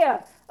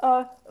idea.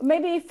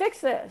 Maybe fix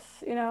this,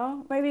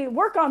 maybe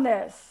work on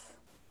this.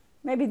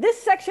 Maybe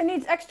this section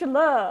needs extra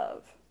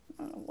love,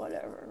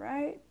 whatever,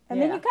 right?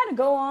 And then you kind of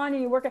go on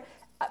and you work.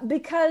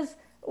 Because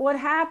what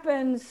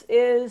happens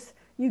is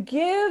you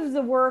give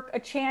the work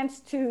a chance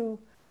to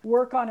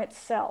work on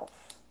itself,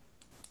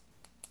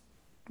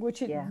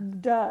 which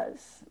it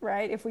does,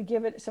 right? If we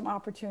give it some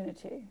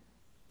opportunity.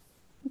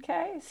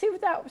 Okay, see if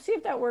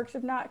that works.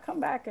 If not, come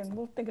back and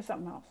we'll think of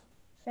something else.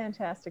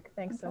 Fantastic.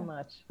 Thanks so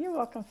much. You're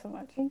welcome so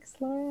much. Thanks,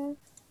 Laura.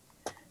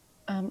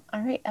 All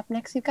right, up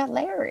next we've got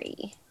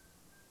Larry.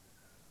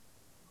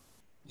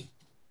 Hey,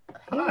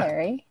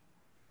 Larry.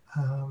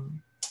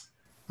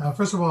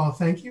 First of all,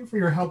 thank you for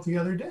your help the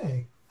other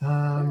day.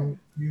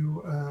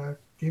 You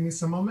gave me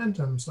some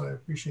momentum, so I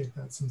appreciate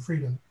that, some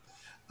freedom.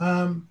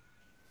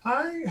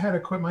 I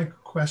had my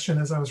question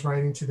as I was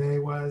writing today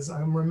was,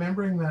 I'm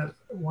remembering that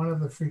one of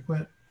the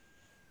frequent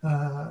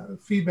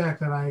feedback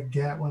that I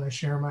get when I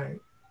share my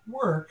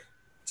work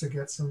to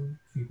get some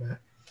feedback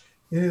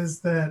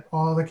is that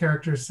all the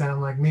characters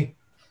sound like me.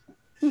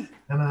 And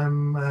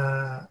I'm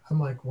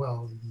like,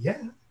 well,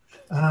 yeah.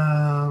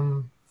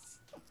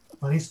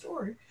 Funny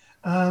story.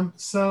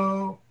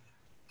 So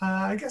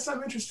I guess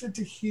I'm interested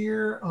to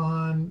hear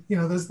on,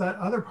 there's that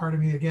other part of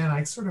me again.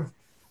 I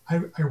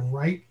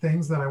write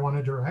things that I want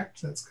to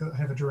direct. That's 'cause I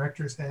have a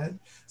director's head.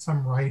 So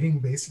I'm writing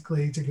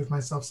basically to give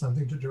myself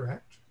something to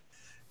direct.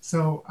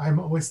 So I'm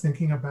always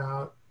thinking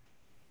about,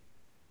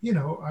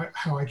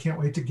 how I can't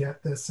wait to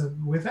get this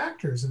with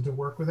actors and to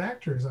work with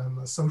actors. I'm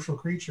a social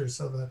creature,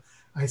 so the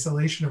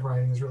isolation of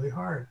writing is really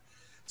hard.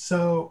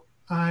 So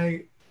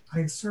I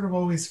sort of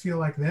always feel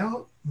like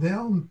they'll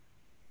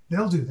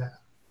do that,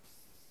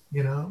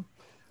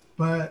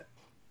 but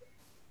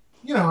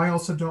I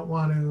also don't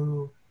want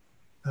to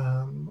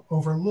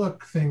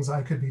overlook things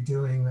I could be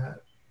doing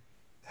that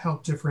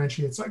help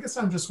differentiate. So I guess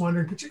I'm just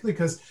wondering, particularly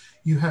because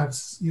you have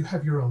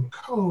your own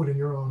code and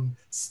your own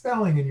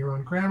spelling and your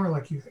own grammar,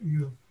 like you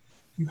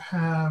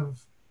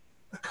have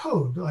a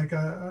code, like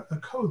a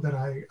code that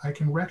I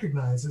can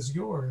recognize as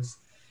yours.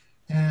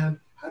 And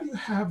how do you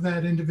have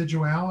that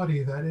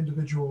individuality, that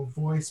individual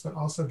voice, but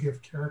also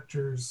give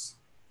characters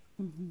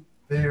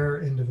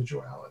their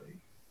individuality?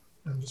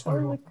 I'm just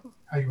wondering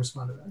how you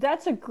respond to that.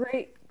 That's a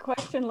great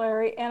question,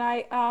 Larry. And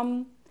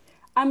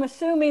I'm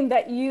assuming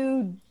that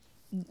you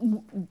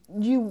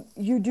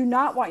do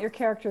not want your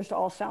characters to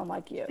all sound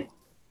like you.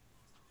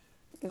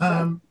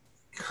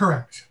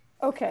 Correct.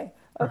 Okay.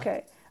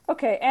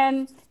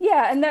 And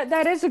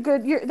that is a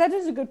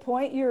good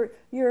point. You're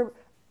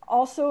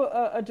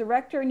also a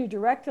director, and you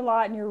direct a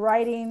lot, and you're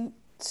writing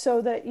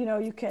so that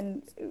you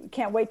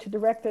can't wait to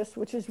direct this,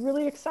 which is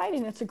really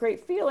exciting. It's a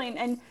great feeling.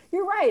 And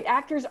you're right,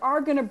 actors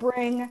are going to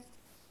bring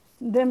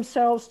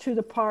themselves to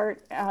the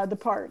parts,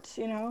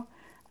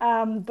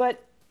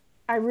 but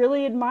I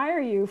really admire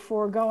you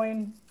for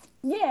going,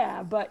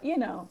 but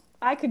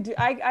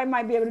I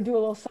might be able to do a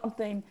little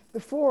something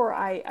before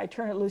I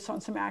turn it loose on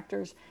some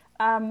actors.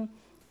 One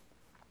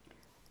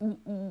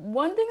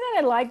thing that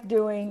I like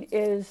doing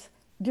is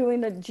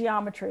doing the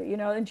geometry.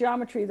 In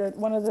geometry,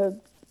 one of the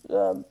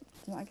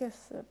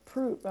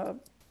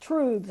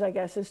truths, I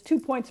guess, is 2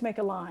 points make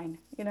a line.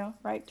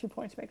 Right? 2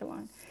 points make a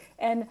line.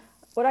 And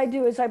what I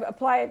do is I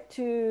apply it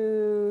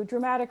to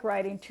dramatic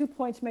writing. 2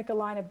 points make a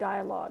line of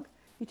dialogue.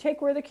 You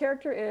take where the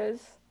character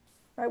is,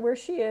 right, where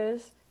she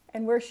is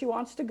and where she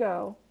wants to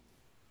go.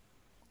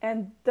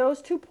 And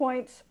those 2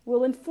 points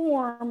will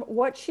inform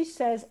what she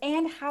says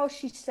and how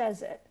she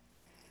says it.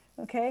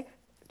 Okay?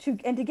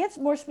 And to get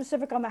more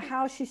specific on the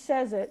how she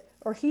says it,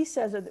 or he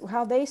says it,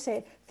 how they say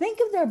it, think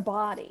of their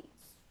body.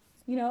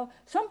 You know,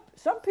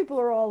 some people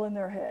are all in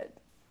their head.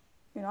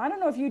 You know, I don't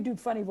know if you do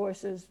funny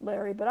voices,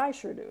 Larry, but I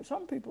sure do.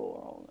 Some people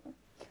are all there.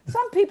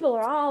 Some people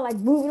are all like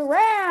moving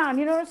around,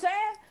 you know what I'm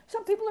saying?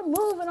 Some people are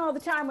moving all the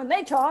time when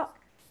they talk.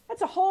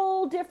 That's a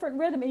whole different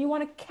rhythm, and you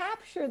want to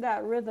capture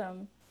that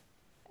rhythm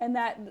and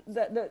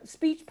the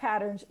speech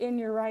patterns in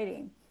your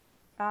writing.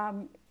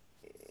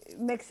 It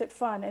makes it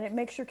fun, and it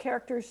makes your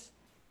characters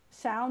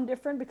sound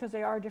different because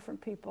they are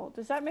different people.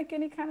 Does that make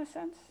any kind of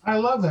sense? I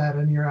love that,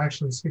 and you're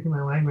actually speaking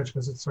my language,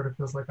 because it sort of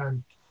feels like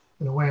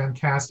in a way, I'm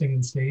casting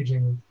and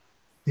staging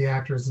the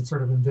actors and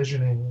sort of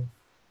envisioning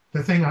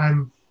the thing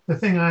I'm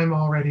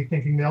already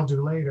thinking they'll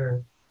do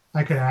later.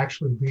 I could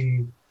actually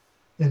be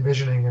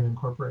envisioning and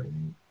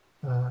incorporating.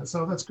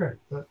 So that's great.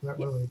 That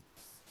really.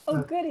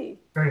 Goody.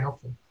 Very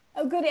helpful.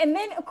 Oh, good. And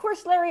then, of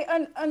course, Larry,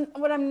 on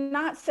what I'm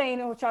not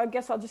saying, which I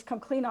guess I'll just come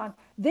clean on,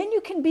 then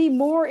you can be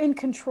more in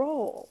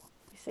control.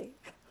 You see,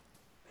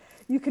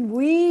 you can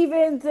weave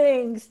in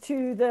things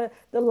to the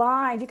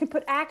lines. You can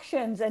put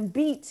actions and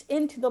beats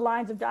into the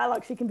lines of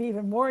dialogue, so you can be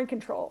even more in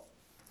control.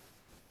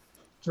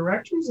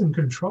 Directors in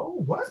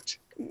control? What?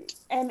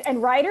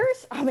 And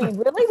writers? I mean,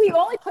 really? We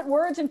only put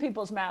words in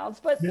people's mouths,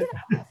 but you know,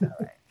 that's all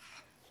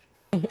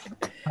right.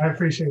 I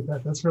appreciate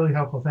that. That's really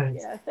helpful.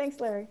 Thanks. Yeah, thanks,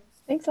 Larry.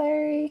 Thanks,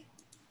 Larry.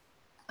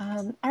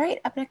 All right,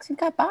 up next we've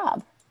got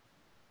Bob.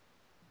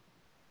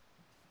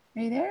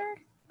 Are you there?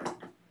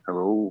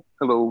 Hello.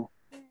 Hello.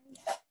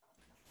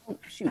 Oh,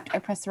 shoot, I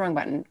pressed the wrong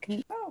button. Can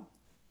you? Oh.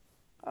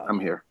 I'm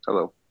here.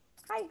 Hello.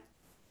 Hi.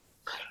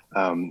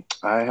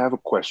 I have a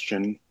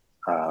question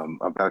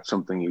about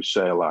something you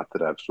say a lot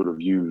that I've sort of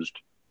used,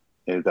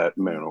 is that,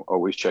 you know,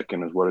 always check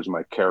in as what does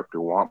my character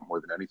want more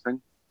than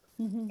anything.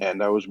 Mm-hmm.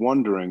 And I was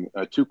wondering,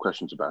 2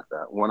 questions about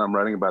that. One, I'm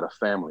writing about a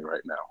family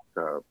right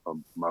now, a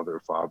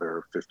mother,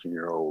 father,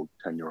 15-year-old,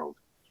 10-year-old.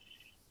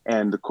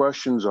 And the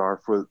questions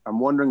are I'm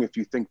wondering if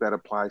you think that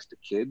applies to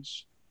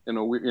kids. You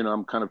know,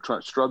 I'm kind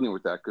of struggling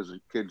with that because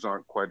kids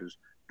aren't quite as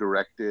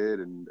directed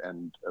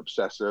and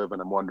obsessive.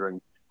 And I'm wondering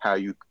how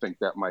you think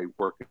that might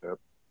work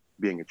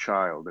being a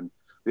child. And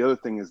the other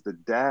thing is the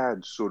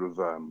dad sort of,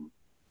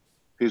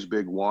 his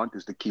big want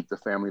is to keep the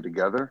family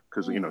together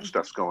because, you know,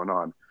 stuff's going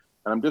on.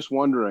 And I'm just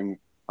wondering,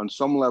 on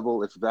some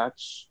level, if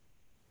that's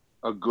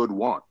a good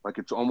want. Like,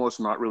 it's almost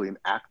not really an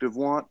active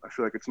want. I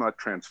feel like it's not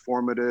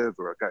transformative,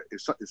 or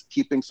is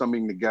keeping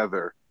something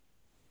together,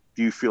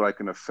 do you feel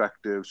like an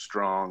effective,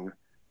 strong,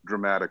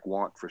 dramatic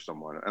want for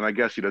someone? And I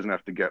guess he doesn't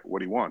have to get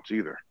what he wants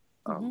either.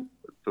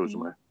 Those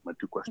are my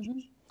 2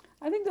 questions.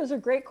 I think those are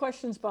great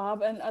questions,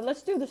 Bob. And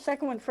let's do the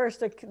second one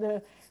first. If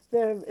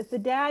the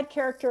dad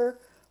character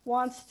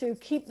wants to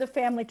keep the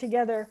family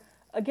together,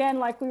 again,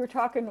 like we were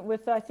talking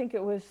with, I think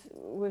it was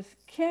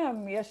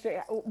Kim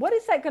yesterday, what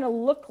is that going to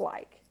look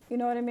like? You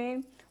know what I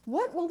mean?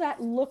 What will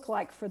that look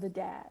like for the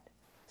dad?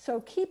 So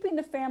keeping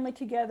the family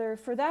together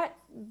for that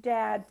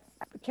dad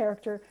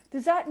character,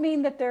 does that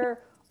mean that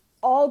they're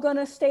all going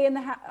to stay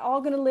all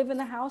going to live in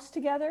the house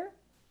together?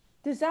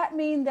 Does that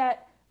mean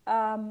that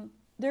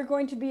they're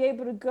going to be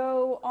able to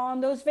go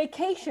on those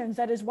vacations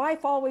that his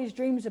wife always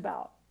dreams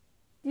about?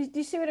 Do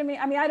you see what I mean?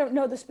 I mean, I don't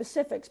know the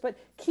specifics, but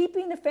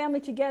keeping the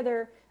family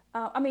together,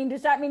 I mean,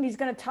 does that mean he's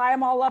going to tie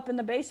them all up in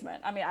the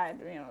basement? I mean,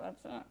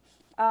 that's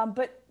not.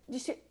 But you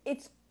see,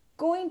 it's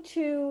going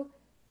to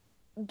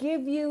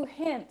give you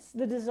hints.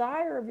 The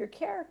desire of your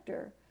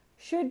character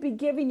should be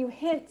giving you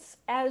hints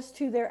as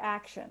to their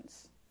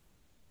actions,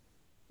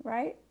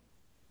 right?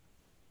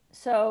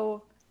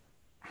 So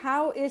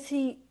how is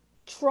he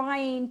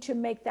trying to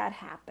make that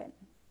happen?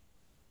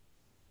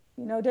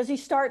 You know, does he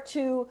start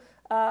to,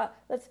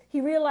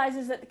 he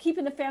realizes that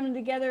keeping the family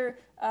together,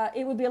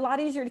 it would be a lot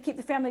easier to keep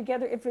the family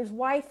together if his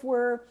wife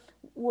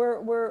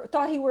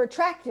thought he were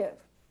attractive.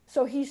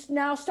 So he's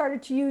now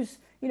started to use,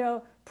 you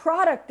know,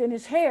 product in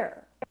his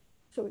hair.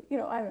 So, you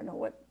know, I don't know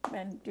what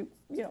men do,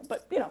 you know,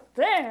 but, you know,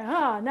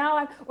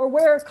 or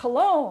wear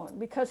cologne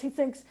because he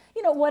thinks,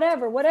 you know,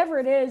 whatever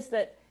it is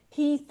that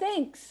he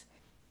thinks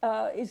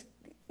is,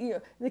 you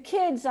know, the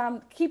kids,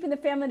 keeping the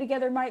family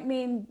together might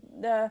mean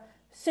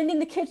sending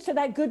the kids to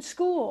that good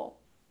school,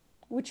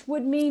 which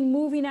would mean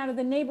moving out of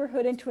the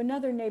neighborhood into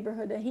another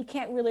neighborhood, and he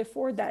can't really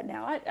afford that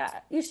now.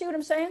 You see what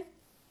I'm saying?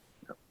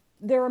 Yep.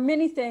 There are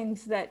many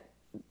things that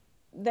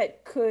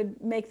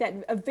could make that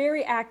a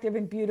very active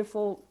and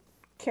beautiful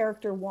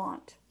character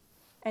want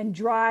and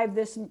drive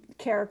this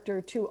character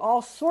to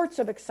all sorts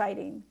of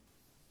exciting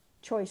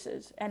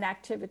choices and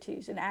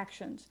activities and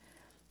actions.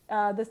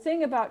 The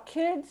thing about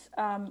kids,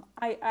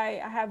 I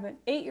have an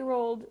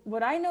 8-year-old.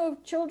 What I know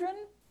of children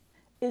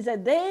is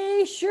that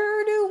they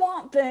sure do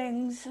want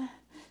things,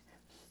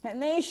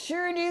 and they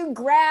sure do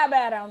grab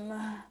at them,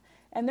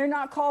 and they're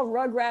not called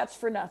rugrats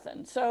for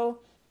nothing. So,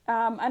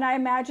 and I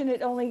imagine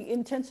it only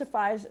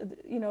intensifies,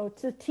 you know,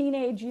 to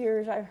teenage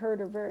years. I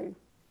heard are very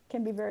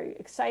can be very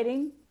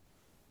exciting.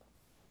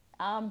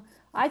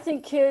 I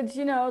think kids,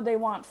 you know, they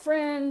want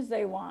friends,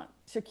 they want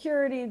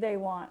security, they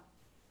want,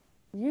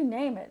 you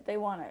name it, they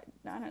want it,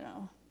 I don't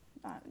know,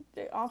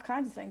 all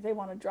kinds of things. They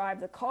want to drive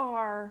the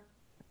car,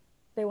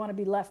 they want to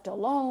be left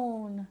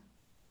alone,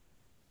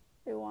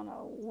 they want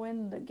to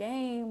win the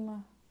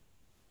game.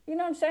 You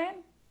know what I'm saying?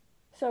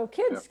 So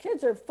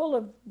kids are full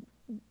of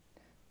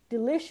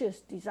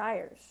delicious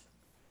desires,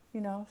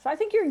 you know. So I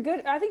think you're in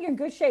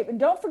good shape. And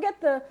don't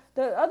forget the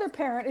other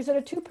parent. Is it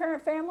a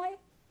 2-parent family?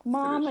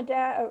 Mom and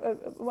dad.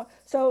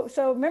 So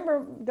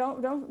remember,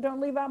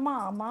 don't leave out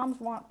mom. Moms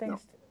want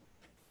things.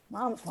 No.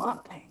 Moms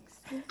want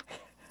things.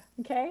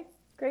 Okay.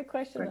 Great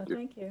question.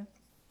 Thank you.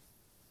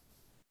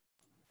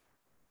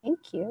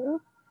 Thank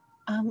you.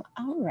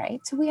 All right.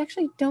 So we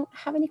actually don't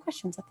have any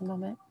questions at the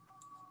moment.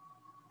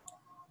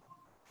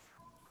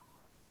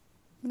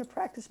 I'm going to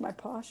practice my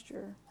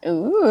posture.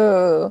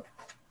 Ooh,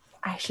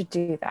 I should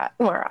do that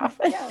more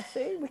often. Yeah,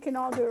 see, we can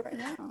all do it right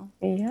now.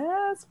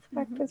 Yes,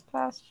 practice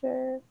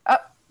posture. Oh,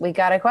 we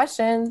got a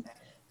question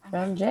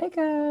from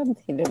Jacob.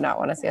 He did not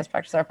want to see us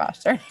practice our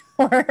posture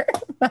anymore.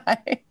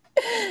 Bye.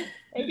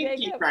 You can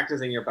keep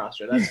practicing your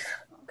posture. That's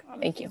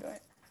Thank you.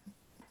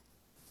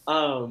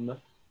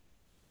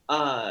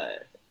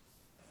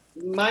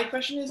 My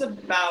question is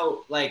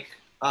about like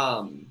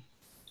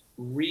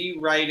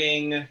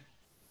rewriting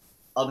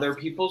other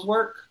people's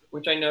work,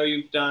 which I know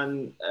you've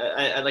done.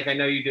 I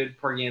know you did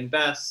Porgy and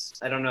Bess.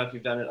 I don't know if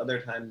you've done it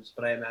other times,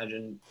 but I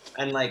imagine.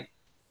 And like,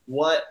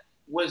 what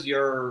was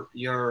your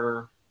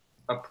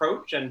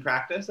approach and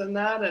practice in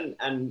that,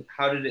 and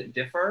how did it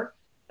differ?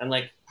 And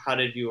like, how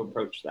did you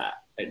approach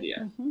that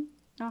idea?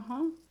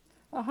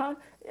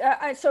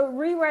 So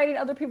rewriting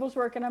other people's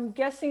work, and I'm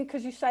guessing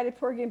because you cited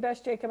Porgy and Bess,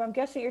 Jacob, I'm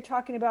guessing you're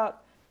talking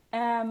about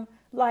not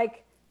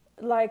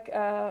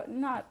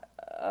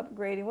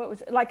upgrading, what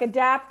was it? Like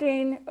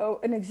adapting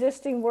an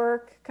existing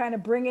work, kind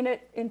of bringing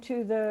it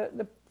into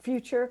the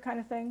future kind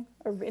of thing,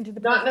 or into the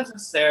not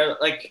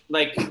necessarily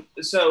like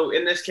so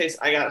in this case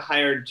I got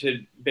hired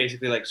to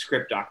basically like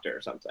script doctor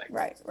or something.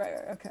 Right,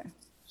 okay.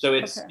 So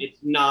it's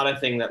not a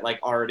thing that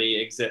like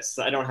already exists.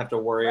 I don't have to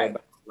worry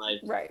about like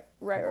right.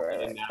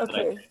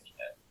 Okay.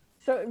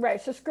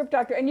 So script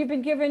doctor, and you've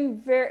been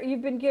given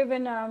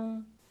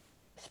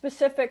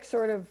specific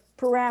sort of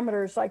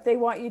parameters, like they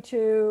want you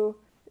to,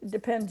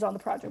 depends on the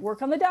project,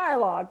 work on the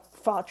dialogue,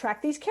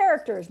 track these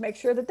characters, make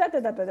sure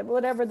that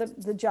whatever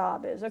the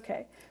job is.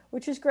 Okay,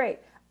 which is great.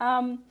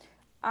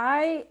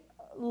 I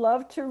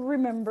love to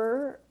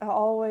remember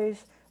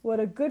always what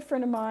a good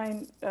friend of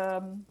mine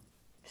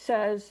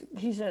says.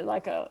 He's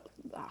like a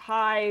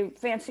high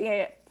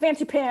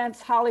fancy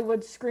pants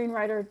Hollywood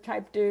screenwriter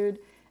type dude.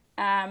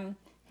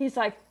 He's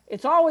like,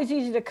 it's always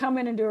easy to come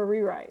in and do a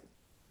rewrite.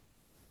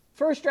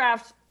 First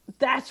drafts,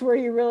 that's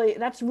really,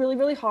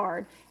 really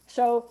hard.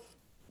 So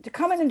to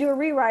come in and do a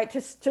rewrite,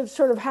 to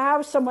sort of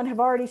have someone they've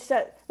already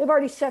set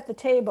the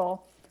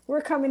table.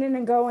 We're coming in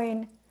and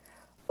going,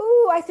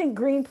 ooh, I think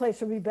green place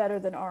would be better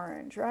than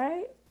orange,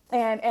 right?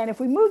 And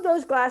if we move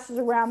those glasses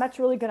around, that's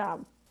really gonna,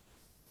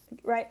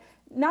 right?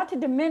 Not to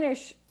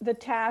diminish the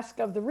task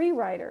of the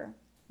rewriter,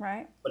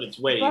 right? But it's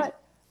way easier.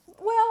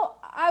 Well,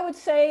 I would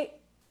say,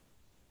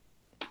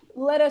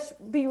 let us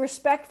be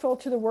respectful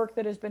to the work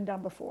that has been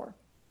done before.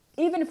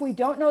 Even if we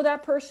don't know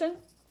that person,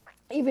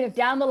 even if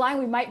down the line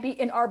we might be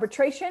in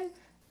arbitration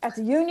at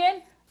the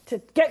union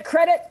to get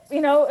credit,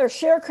 or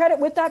share credit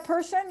with that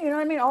person, you know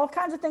what I mean? All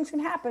kinds of things can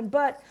happen,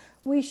 but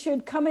we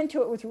should come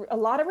into it with a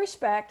lot of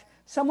respect.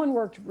 Someone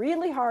worked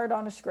really hard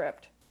on a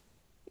script.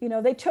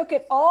 They took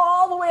it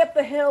all the way up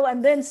the hill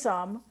and then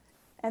some,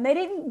 and they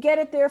didn't get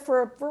it there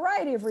for a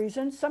variety of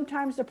reasons.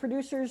 Sometimes the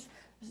producers,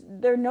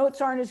 their notes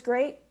aren't as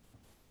great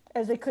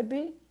as they could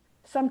be.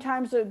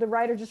 Sometimes the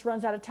writer just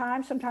runs out of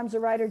time. Sometimes the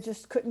writer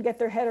just couldn't get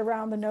their head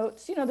around the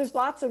notes. There's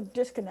lots of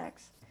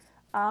disconnects.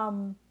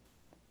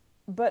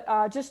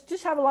 But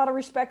just have a lot of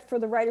respect for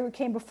the writer who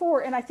came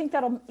before, and I think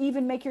that'll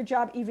even make your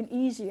job even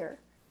easier,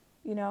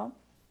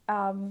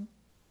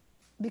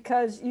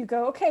 because you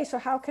go, okay, so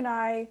how can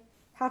I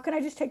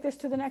just take this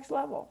to the next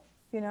level,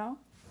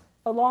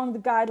 along the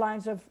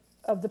guidelines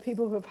of the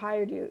people who have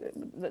hired you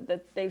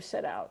that they've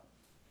set out,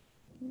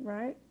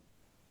 right?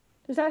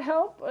 Does that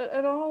help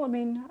at all? I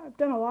mean, I've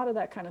done a lot of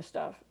that kind of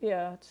stuff.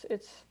 Yeah,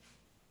 it's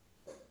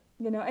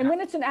and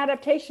when it's an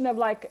adaptation of,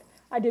 like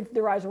I did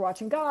The Rise of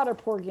Watching God or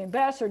Porgy and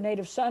Bess or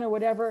Native Son or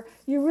whatever,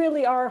 you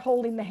really are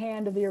holding the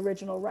hand of the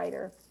original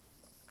writer,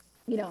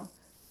 in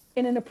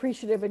an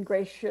appreciative and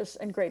gracious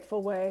and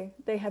grateful way.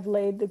 They have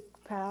laid the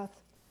path,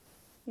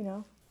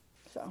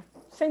 so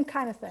same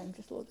kind of thing,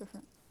 just a little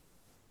different.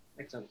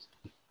 Makes sense.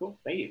 Cool,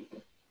 thank you.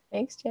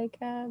 Thanks,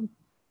 Jacob.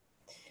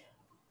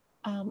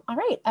 All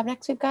right, up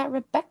next we've got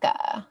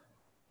Rebecca.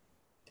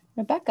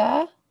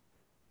 Rebecca,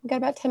 we've got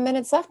about 10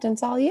 minutes left and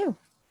it's all you.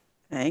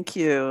 Thank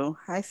you.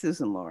 Hi,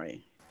 Susan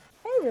Laurie.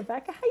 Hey,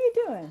 Rebecca, how you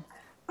doing?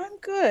 I'm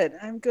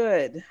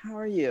good. How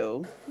are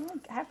you?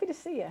 Happy to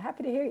see you.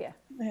 Happy to hear you.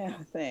 Yeah,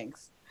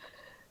 thanks.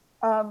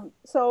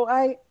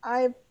 So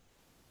I've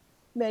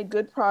made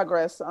good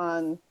progress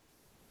on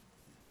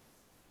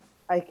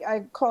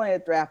I'm calling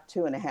it draft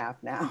 2.5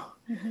 now.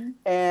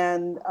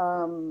 And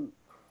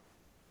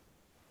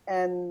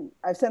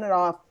I've sent it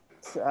off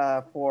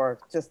for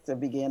just to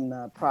begin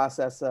the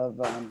process of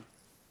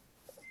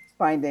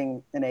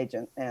finding an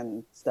agent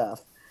and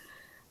stuff.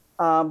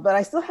 But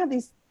I still have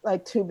these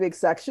like 2 big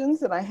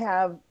sections and I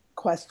have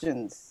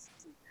questions.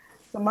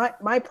 So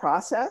my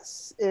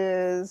process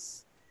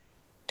is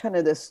kind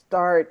of to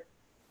start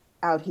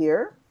out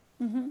here,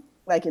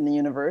 like in the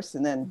universe,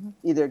 and then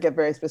either get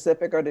very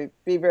specific or to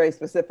be very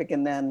specific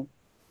and then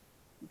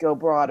go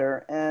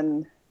broader.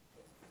 And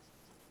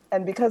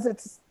because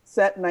it's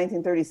set in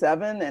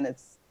 1937 and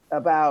it's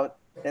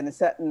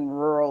set in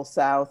rural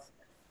South,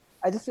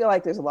 I just feel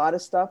like there's a lot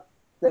of stuff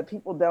that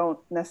people don't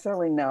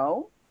necessarily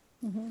know.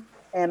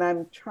 And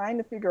I'm trying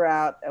to figure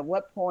out at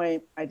what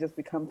point I just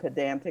become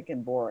pedantic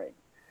and boring.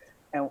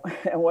 And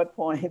at what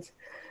point,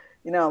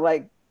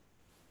 like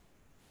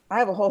I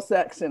have a whole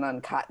section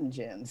on cotton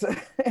gins.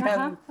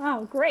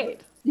 Oh,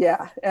 great.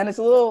 Yeah. And it's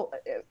a little,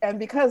 and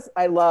because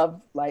I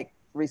love like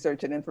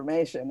research and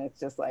information, it's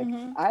just like,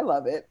 I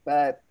love it,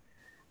 but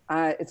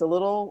it's a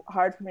little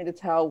hard for me to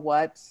tell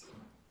what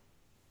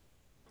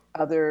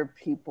other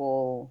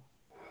people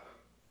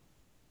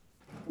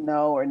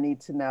know or need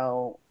to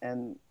know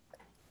and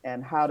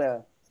how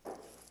to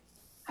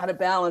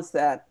balance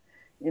that.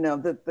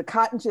 The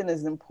cotton gin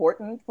is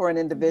important for an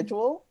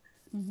individual,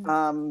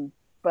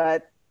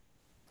 but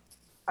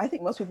I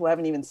think most people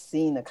haven't even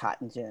seen a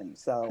cotton gin.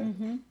 So,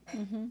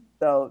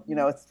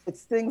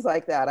 it's things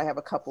like that. I have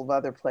a couple of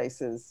other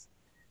places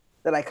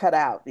that I cut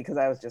out because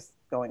I was just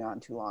going on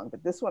too long.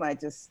 But this one, I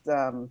just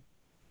that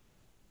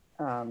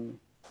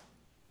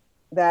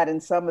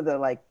and some of the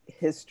like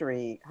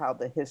history, how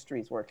the history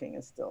is working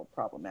is still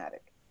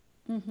problematic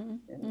in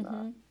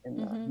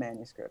the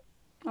manuscript.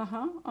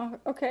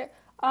 Okay.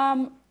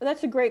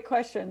 That's a great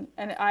question.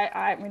 And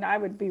I mean, I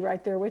would be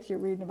right there with you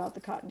reading about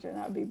the cotton gin.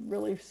 That would be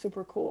really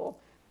super cool.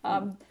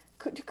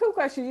 Cool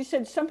question. You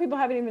said some people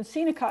haven't even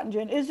seen a cotton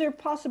gin. Is there a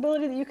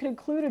possibility that you could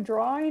include a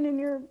drawing in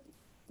your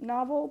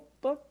novel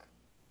book?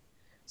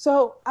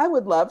 So I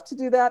would love to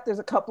do that. There's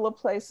a couple of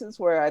places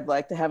where I'd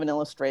like to have an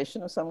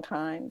illustration of some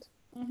kind.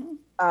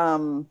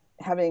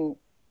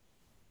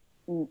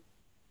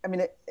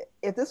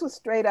 If this was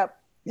straight up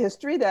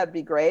history, that'd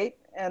be great.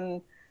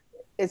 And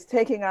it's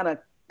taking on a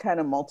kind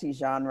of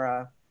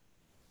multi-genre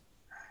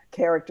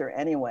character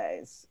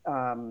anyways.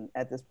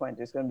 At this point,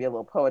 there's going to be a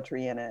little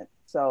poetry in it.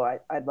 So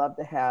I'd love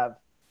to have,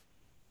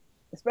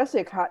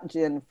 especially a cotton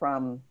gin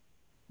from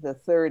the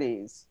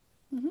 30s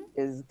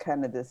is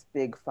kind of this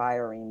big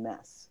fiery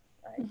mess,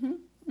 right?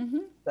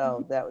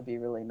 So that would be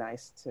really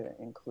nice to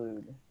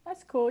include.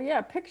 That's cool.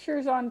 Yeah,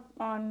 pictures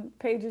on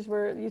pages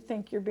where you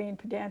think you're being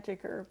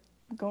pedantic or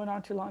going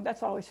on too long.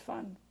 That's always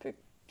fun.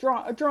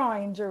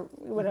 Drawings or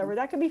whatever.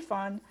 That could be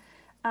fun.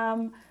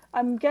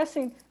 I'm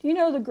guessing, do you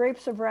know The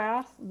Grapes of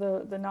Wrath,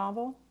 the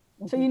novel?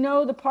 So you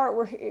know the part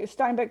where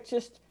Steinbeck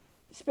just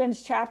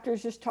spends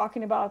chapters just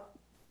talking about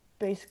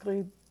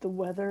basically the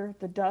weather,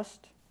 the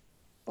dust.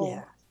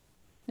 Yeah.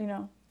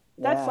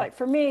 That's like,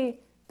 for me,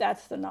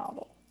 that's the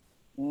novel.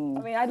 I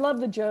mean, I love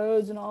the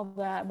Joes and all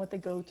that and what they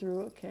go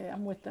through. Okay,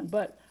 I'm with them.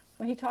 But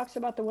when he talks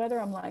about the weather,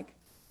 I'm like,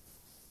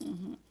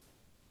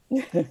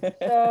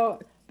 So,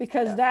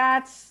 because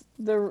that's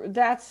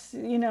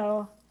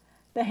the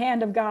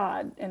hand of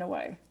God in a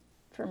way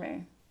for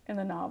me in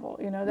the novel.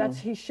 That's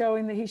he's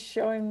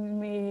showing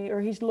me,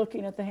 or he's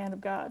looking at the hand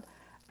of God.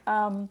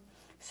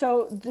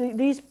 So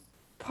these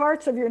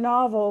parts of your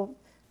novel,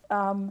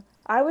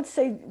 I would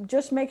say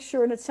just make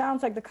sure, and it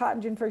sounds like the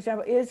cotton gin, for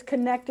example, is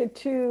connected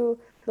to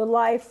the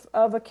life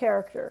of a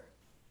character.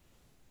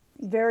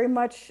 Very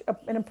much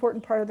an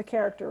important part of the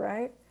character,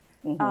 right?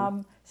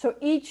 So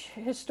each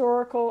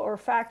historical or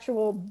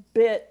factual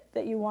bit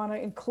that you want to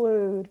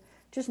include,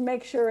 just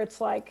make sure it's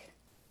like,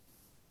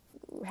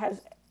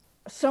 has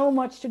so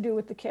much to do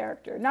with the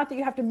character. Not that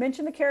you have to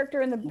mention the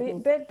character in the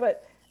bit,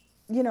 but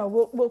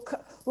we'll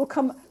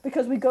come,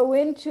 because we go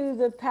into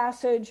the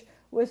passage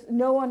with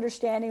no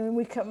understanding, and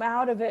we come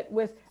out of it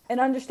with an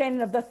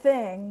understanding of the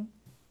thing,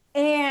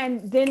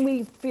 and then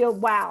we feel,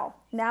 wow,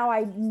 now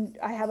I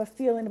have a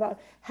feeling about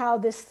how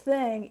this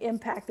thing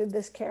impacted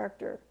this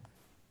character.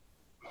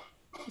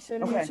 You see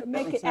what I mean? So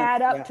make it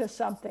add up to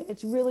something.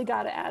 It's really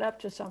got to add up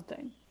to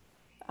something.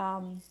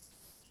 Does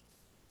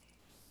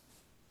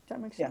that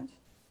make sense?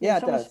 Yeah,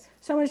 it does.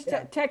 Someone's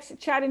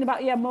chatting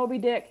about, Moby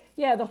Dick.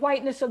 Yeah, the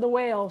whiteness of the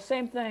whale,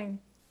 same thing.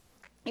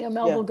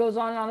 Melville goes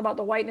on and on about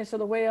the whiteness of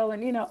the whale,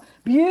 and,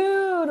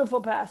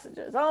 beautiful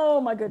passages.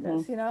 Oh, my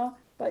goodness,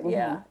 But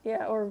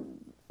or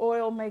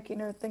oil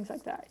making or things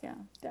like that. Yeah,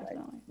 definitely.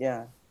 Right.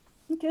 Yeah.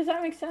 Does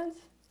that make sense?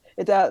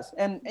 It does.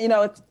 And,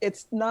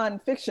 it's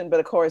nonfiction, but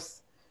of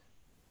course,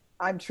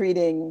 I'm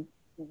treating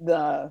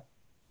the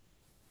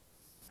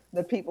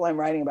people I'm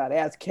writing about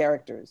as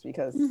characters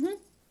because,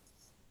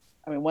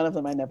 one of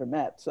them I never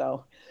met,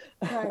 so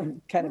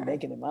I'm kind of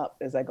making him up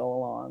as I go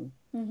along.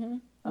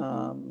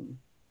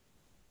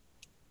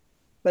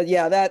 But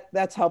yeah,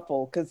 that's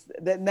helpful because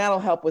that'll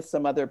help with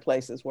some other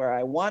places where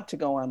I want to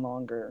go on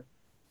longer,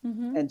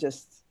 and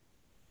just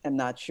am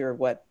not sure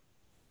what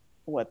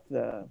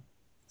the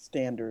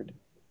standard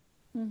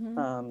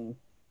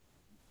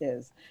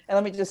is. And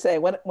let me just say,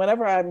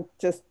 whenever I'm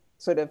just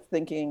sort of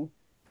thinking,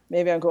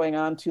 maybe I'm going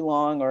on too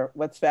long or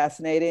what's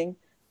fascinating,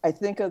 I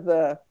think of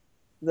the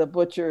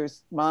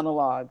butcher's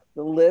monologue,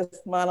 the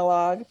list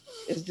monologue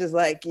is just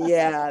like,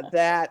 yeah,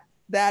 that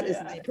is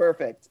the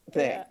perfect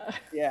thing.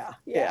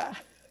 Yeah.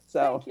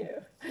 So Thank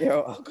you.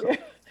 You're welcome.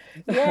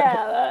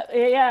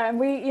 Yeah, and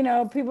we,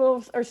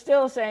 people are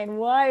still saying,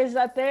 why is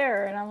that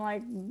there? And I'm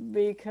like,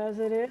 because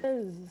it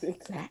is.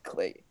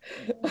 Exactly.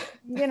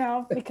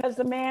 Because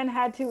the man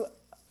had to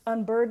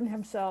unburden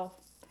himself.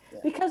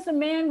 Because the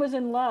man was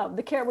in love.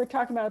 The care we're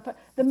talking about,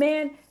 the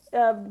man,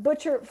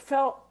 Butcher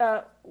felt,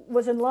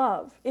 is in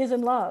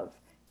love,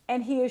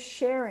 and he is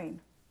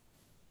sharing.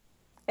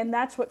 And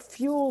that's what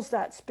fuels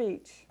that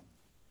speech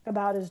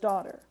about his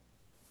daughter.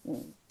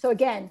 So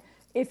again,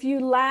 if you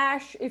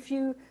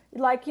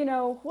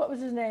what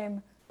was his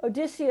name?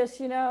 Odysseus,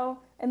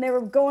 and they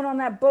were going on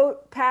that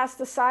boat past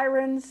the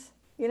sirens,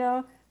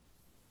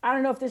 I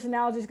don't know if this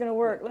analogy is going to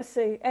work. Let's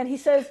see. And he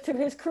says to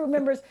his crew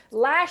members,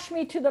 lash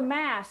me to the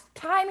mast,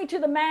 tie me to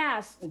the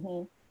mast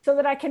so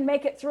that I can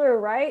make it through,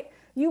 right?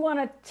 You want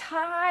to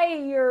tie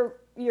your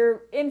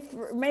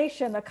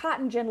information, the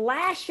cotton gin,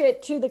 lash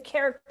it to the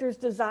character's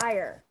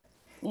desire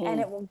and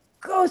it will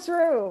go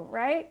through,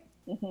 right?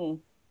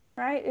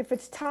 Right? If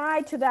it's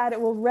tied to that,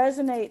 it will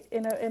resonate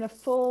in a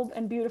full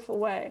and beautiful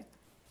way.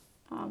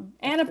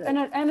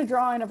 And a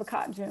drawing of a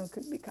cotton gin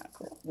could be kind of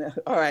cool.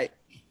 All right.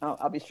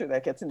 I'll be sure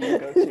that gets in the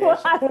negotiation. Well,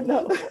 I don't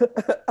know.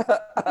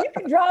 You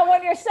can draw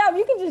one yourself.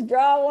 You can just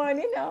draw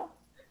one,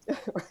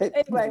 Right.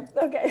 Anyway,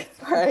 okay.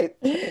 All right.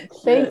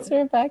 Thanks,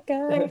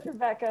 Rebecca. Thanks,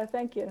 Rebecca.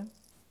 Thank you.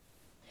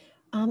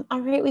 All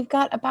right, we've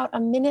got about a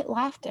minute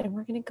left, and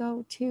we're going to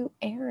go to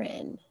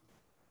Erin.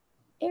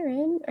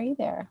 Erin, are you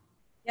there?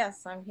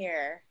 Yes, I'm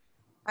here.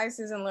 Hi,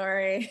 Susan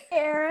Laurie. Hey,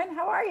 Erin,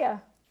 how are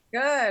you?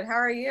 Good. How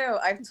are you?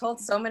 I've told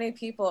so many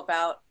people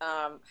about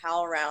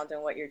HowlRound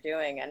and what you're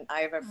doing, and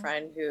I have a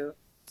friend who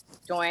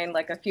joined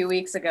like a few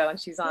weeks ago, and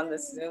she's on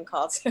this Zoom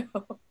call too.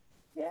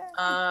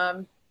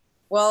 Yeah.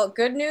 Well,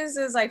 good news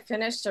is I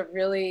finished a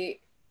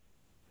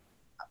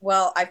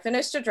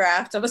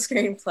draft of a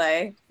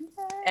screenplay,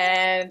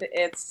 and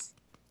it's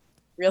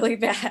really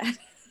bad.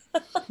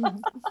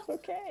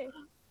 Okay.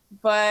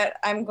 But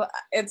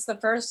it's the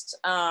first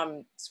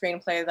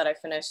screenplay that I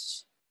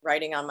finished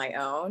writing on my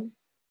own.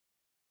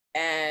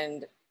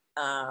 And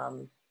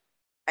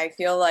I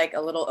feel like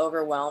a little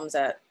overwhelmed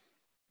at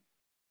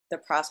the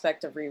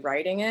prospect of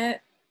rewriting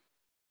it.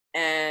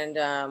 And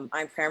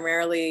I'm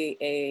primarily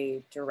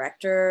a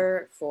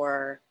director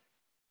for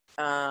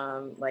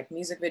like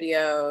music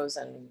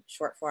videos and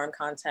short form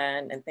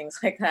content and things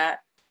like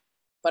that.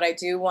 But I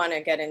do want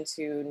to get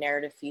into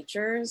narrative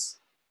features.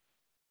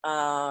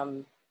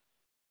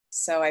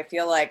 So I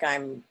feel like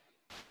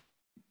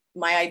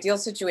my ideal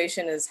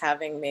situation is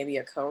having maybe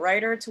a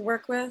co-writer to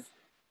work with.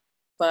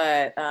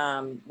 But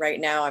right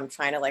now I'm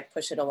trying to like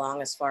push it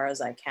along as far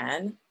as I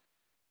can.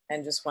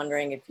 And just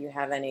wondering if you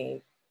have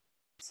any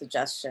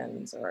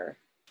suggestions or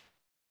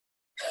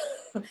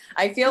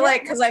I feel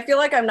like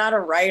I'm not a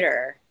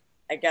writer,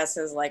 I guess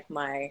is like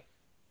my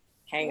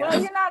hang up.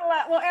 Well, you're not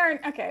allowed. Well, Erin,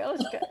 okay,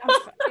 let's go.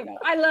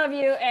 I love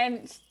you,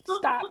 and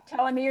stop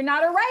telling me you're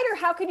not a writer.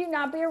 How could you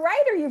not be a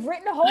writer? You've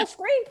written a whole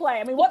screenplay.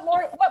 I mean, what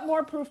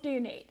more proof do you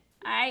need?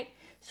 All right.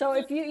 So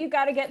if you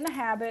got to get in the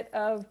habit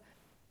of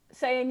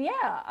saying,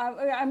 yeah,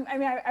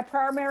 I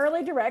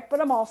primarily direct,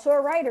 but I'm also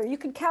a writer. You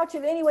can couch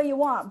it any way you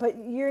want, but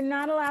you're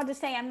not allowed to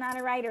say I'm not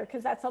a writer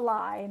because that's a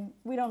lie, and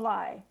we don't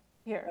lie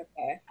here.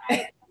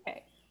 Okay.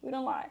 Okay, we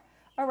don't lie.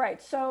 All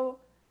right, so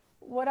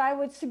what I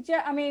would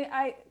suggest,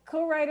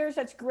 co-writers,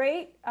 that's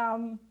great,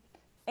 but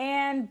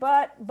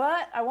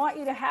I want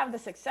you to have the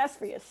success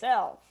for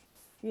yourself,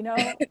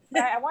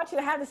 I want you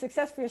to have the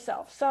success for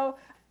yourself. So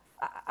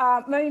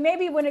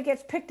maybe when it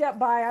gets picked up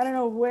by, I don't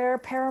know where,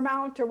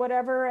 Paramount or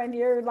whatever, and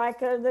you're like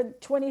the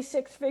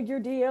 26-figure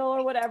deal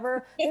or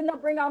whatever, then they'll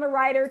bring on a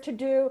writer to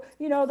do,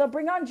 they'll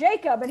bring on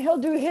Jacob and he'll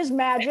do his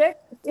magic,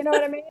 you know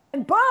what I mean?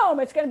 And boom,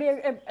 it's going to be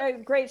a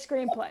great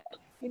screenplay,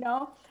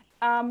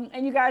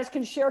 and you guys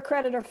can share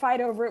credit or fight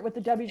over it with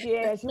the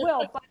WGA as you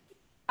will, but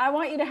I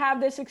want you to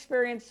have this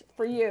experience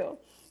for you.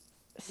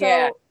 So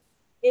yeah.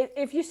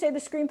 If you say the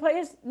screenplay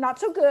is not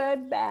so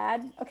good,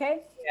 bad,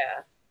 okay?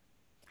 Yeah.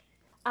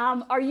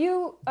 Are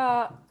you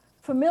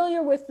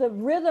familiar with the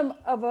rhythm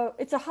of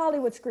it's a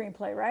Hollywood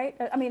screenplay, right?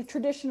 I mean,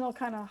 traditional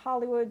kind of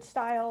Hollywood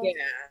style. Yeah.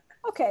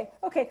 Okay.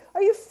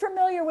 Are you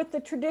familiar with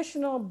the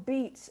traditional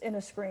beats in a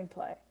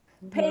screenplay?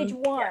 Page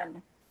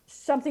 1,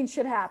 something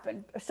should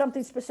happen,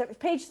 something specific.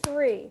 Page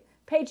 3,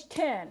 page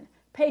 10,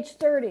 page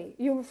 30.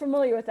 You're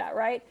familiar with that,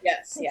 right?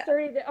 Yes. Page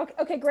 30.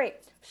 Okay, great.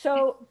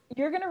 So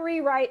you're going to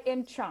rewrite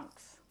in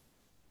chunks.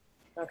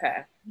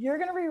 Okay. You're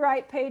going to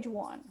rewrite page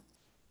 1.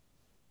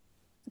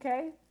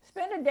 Okay,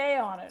 spend a day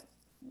on it.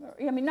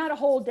 I mean, not a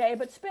whole day,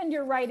 but spend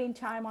your writing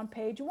time on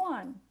page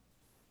 1.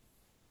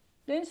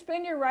 Then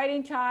spend your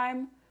writing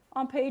time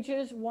on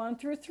pages 1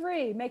 through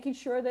 3, making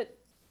sure that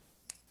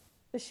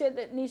the shit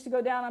that needs to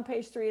go down on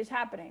page 3 is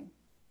happening.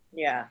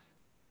 Yeah.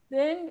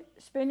 Then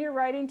spend your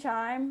writing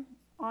time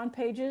on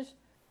pages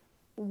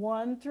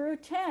 1 through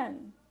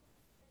 10.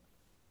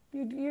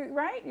 You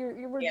right?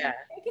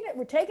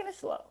 We're taking it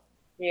slow.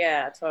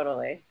 Yeah,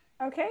 totally.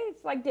 Okay,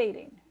 it's like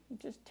dating. You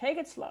just take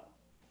it slow,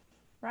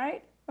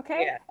 right?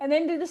 Okay, Yeah. and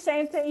then do the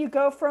same thing. You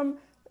go from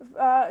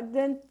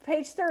then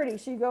page 30.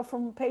 So you go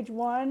from page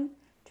 1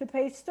 to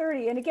page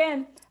 30. And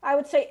again, I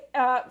would say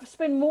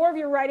spend more of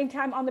your writing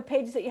time on the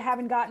pages that you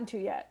haven't gotten to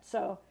yet.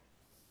 So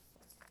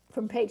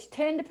from page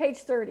 10 to page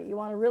 30, you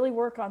want to really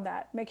work on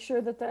that. Make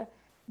sure that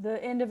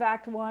the end of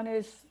Act 1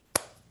 is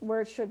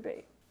where it should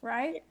be,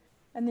 right? Yeah.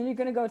 And then you're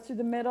going to go through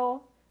the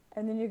middle,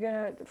 and then you're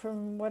going to,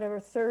 from whatever,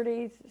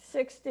 30,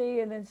 60,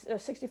 and then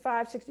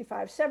 65,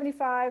 65,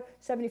 75,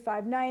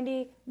 75,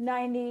 90,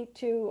 90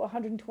 to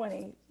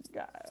 120,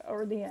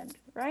 or the end,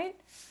 right?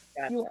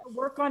 Gotcha. You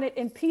work on it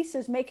in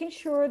pieces, making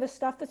sure the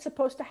stuff that's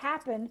supposed to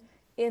happen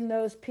in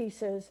those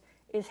pieces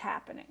is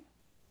happening.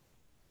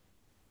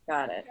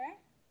 Got it. Okay?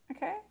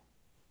 Okay?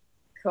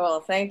 Cool.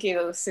 Thank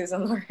you,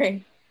 Susan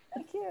Lori.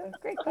 Thank you.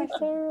 Great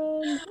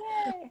question.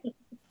 Yay.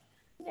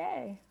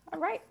 Yay. All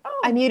right.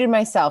 Oh, I muted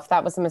myself.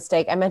 That was a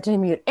mistake. I meant to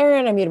mute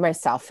Aaron. I muted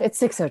myself. It's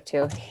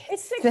 6:02.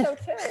 It's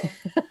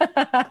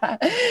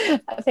 6:02.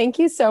 Thank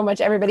you so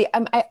much, everybody.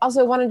 I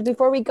also wanted to,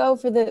 before we go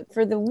for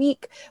the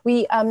week,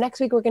 we next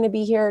week we're going to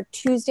be here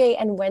Tuesday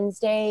and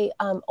Wednesday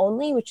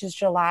only, which is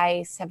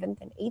July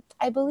 7th and 8th,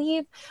 I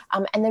believe.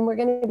 And then we're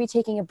going to be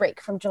taking a break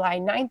from July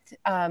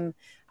 9th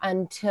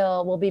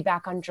until we'll be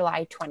back on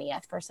July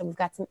 20th for some. We've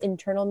got some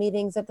internal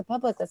meetings of the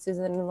public that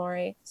Susan,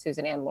 Lori,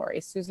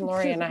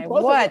 and I.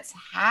 What's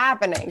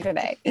happening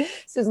today?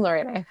 Susan, Lori,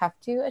 and I have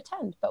to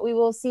attend, but we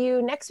will see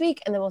you next week,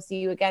 and then we'll see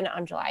you again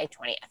on July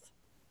 20th.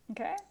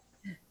 Okay.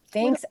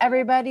 Thanks,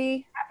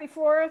 everybody. Happy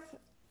 4th.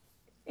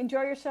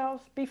 Enjoy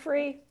yourselves. Be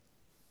free.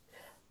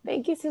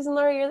 Thank you, Susan,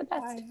 Lori. You're the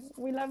best. Bye.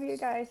 We love you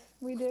guys.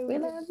 We do. We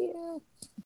love you.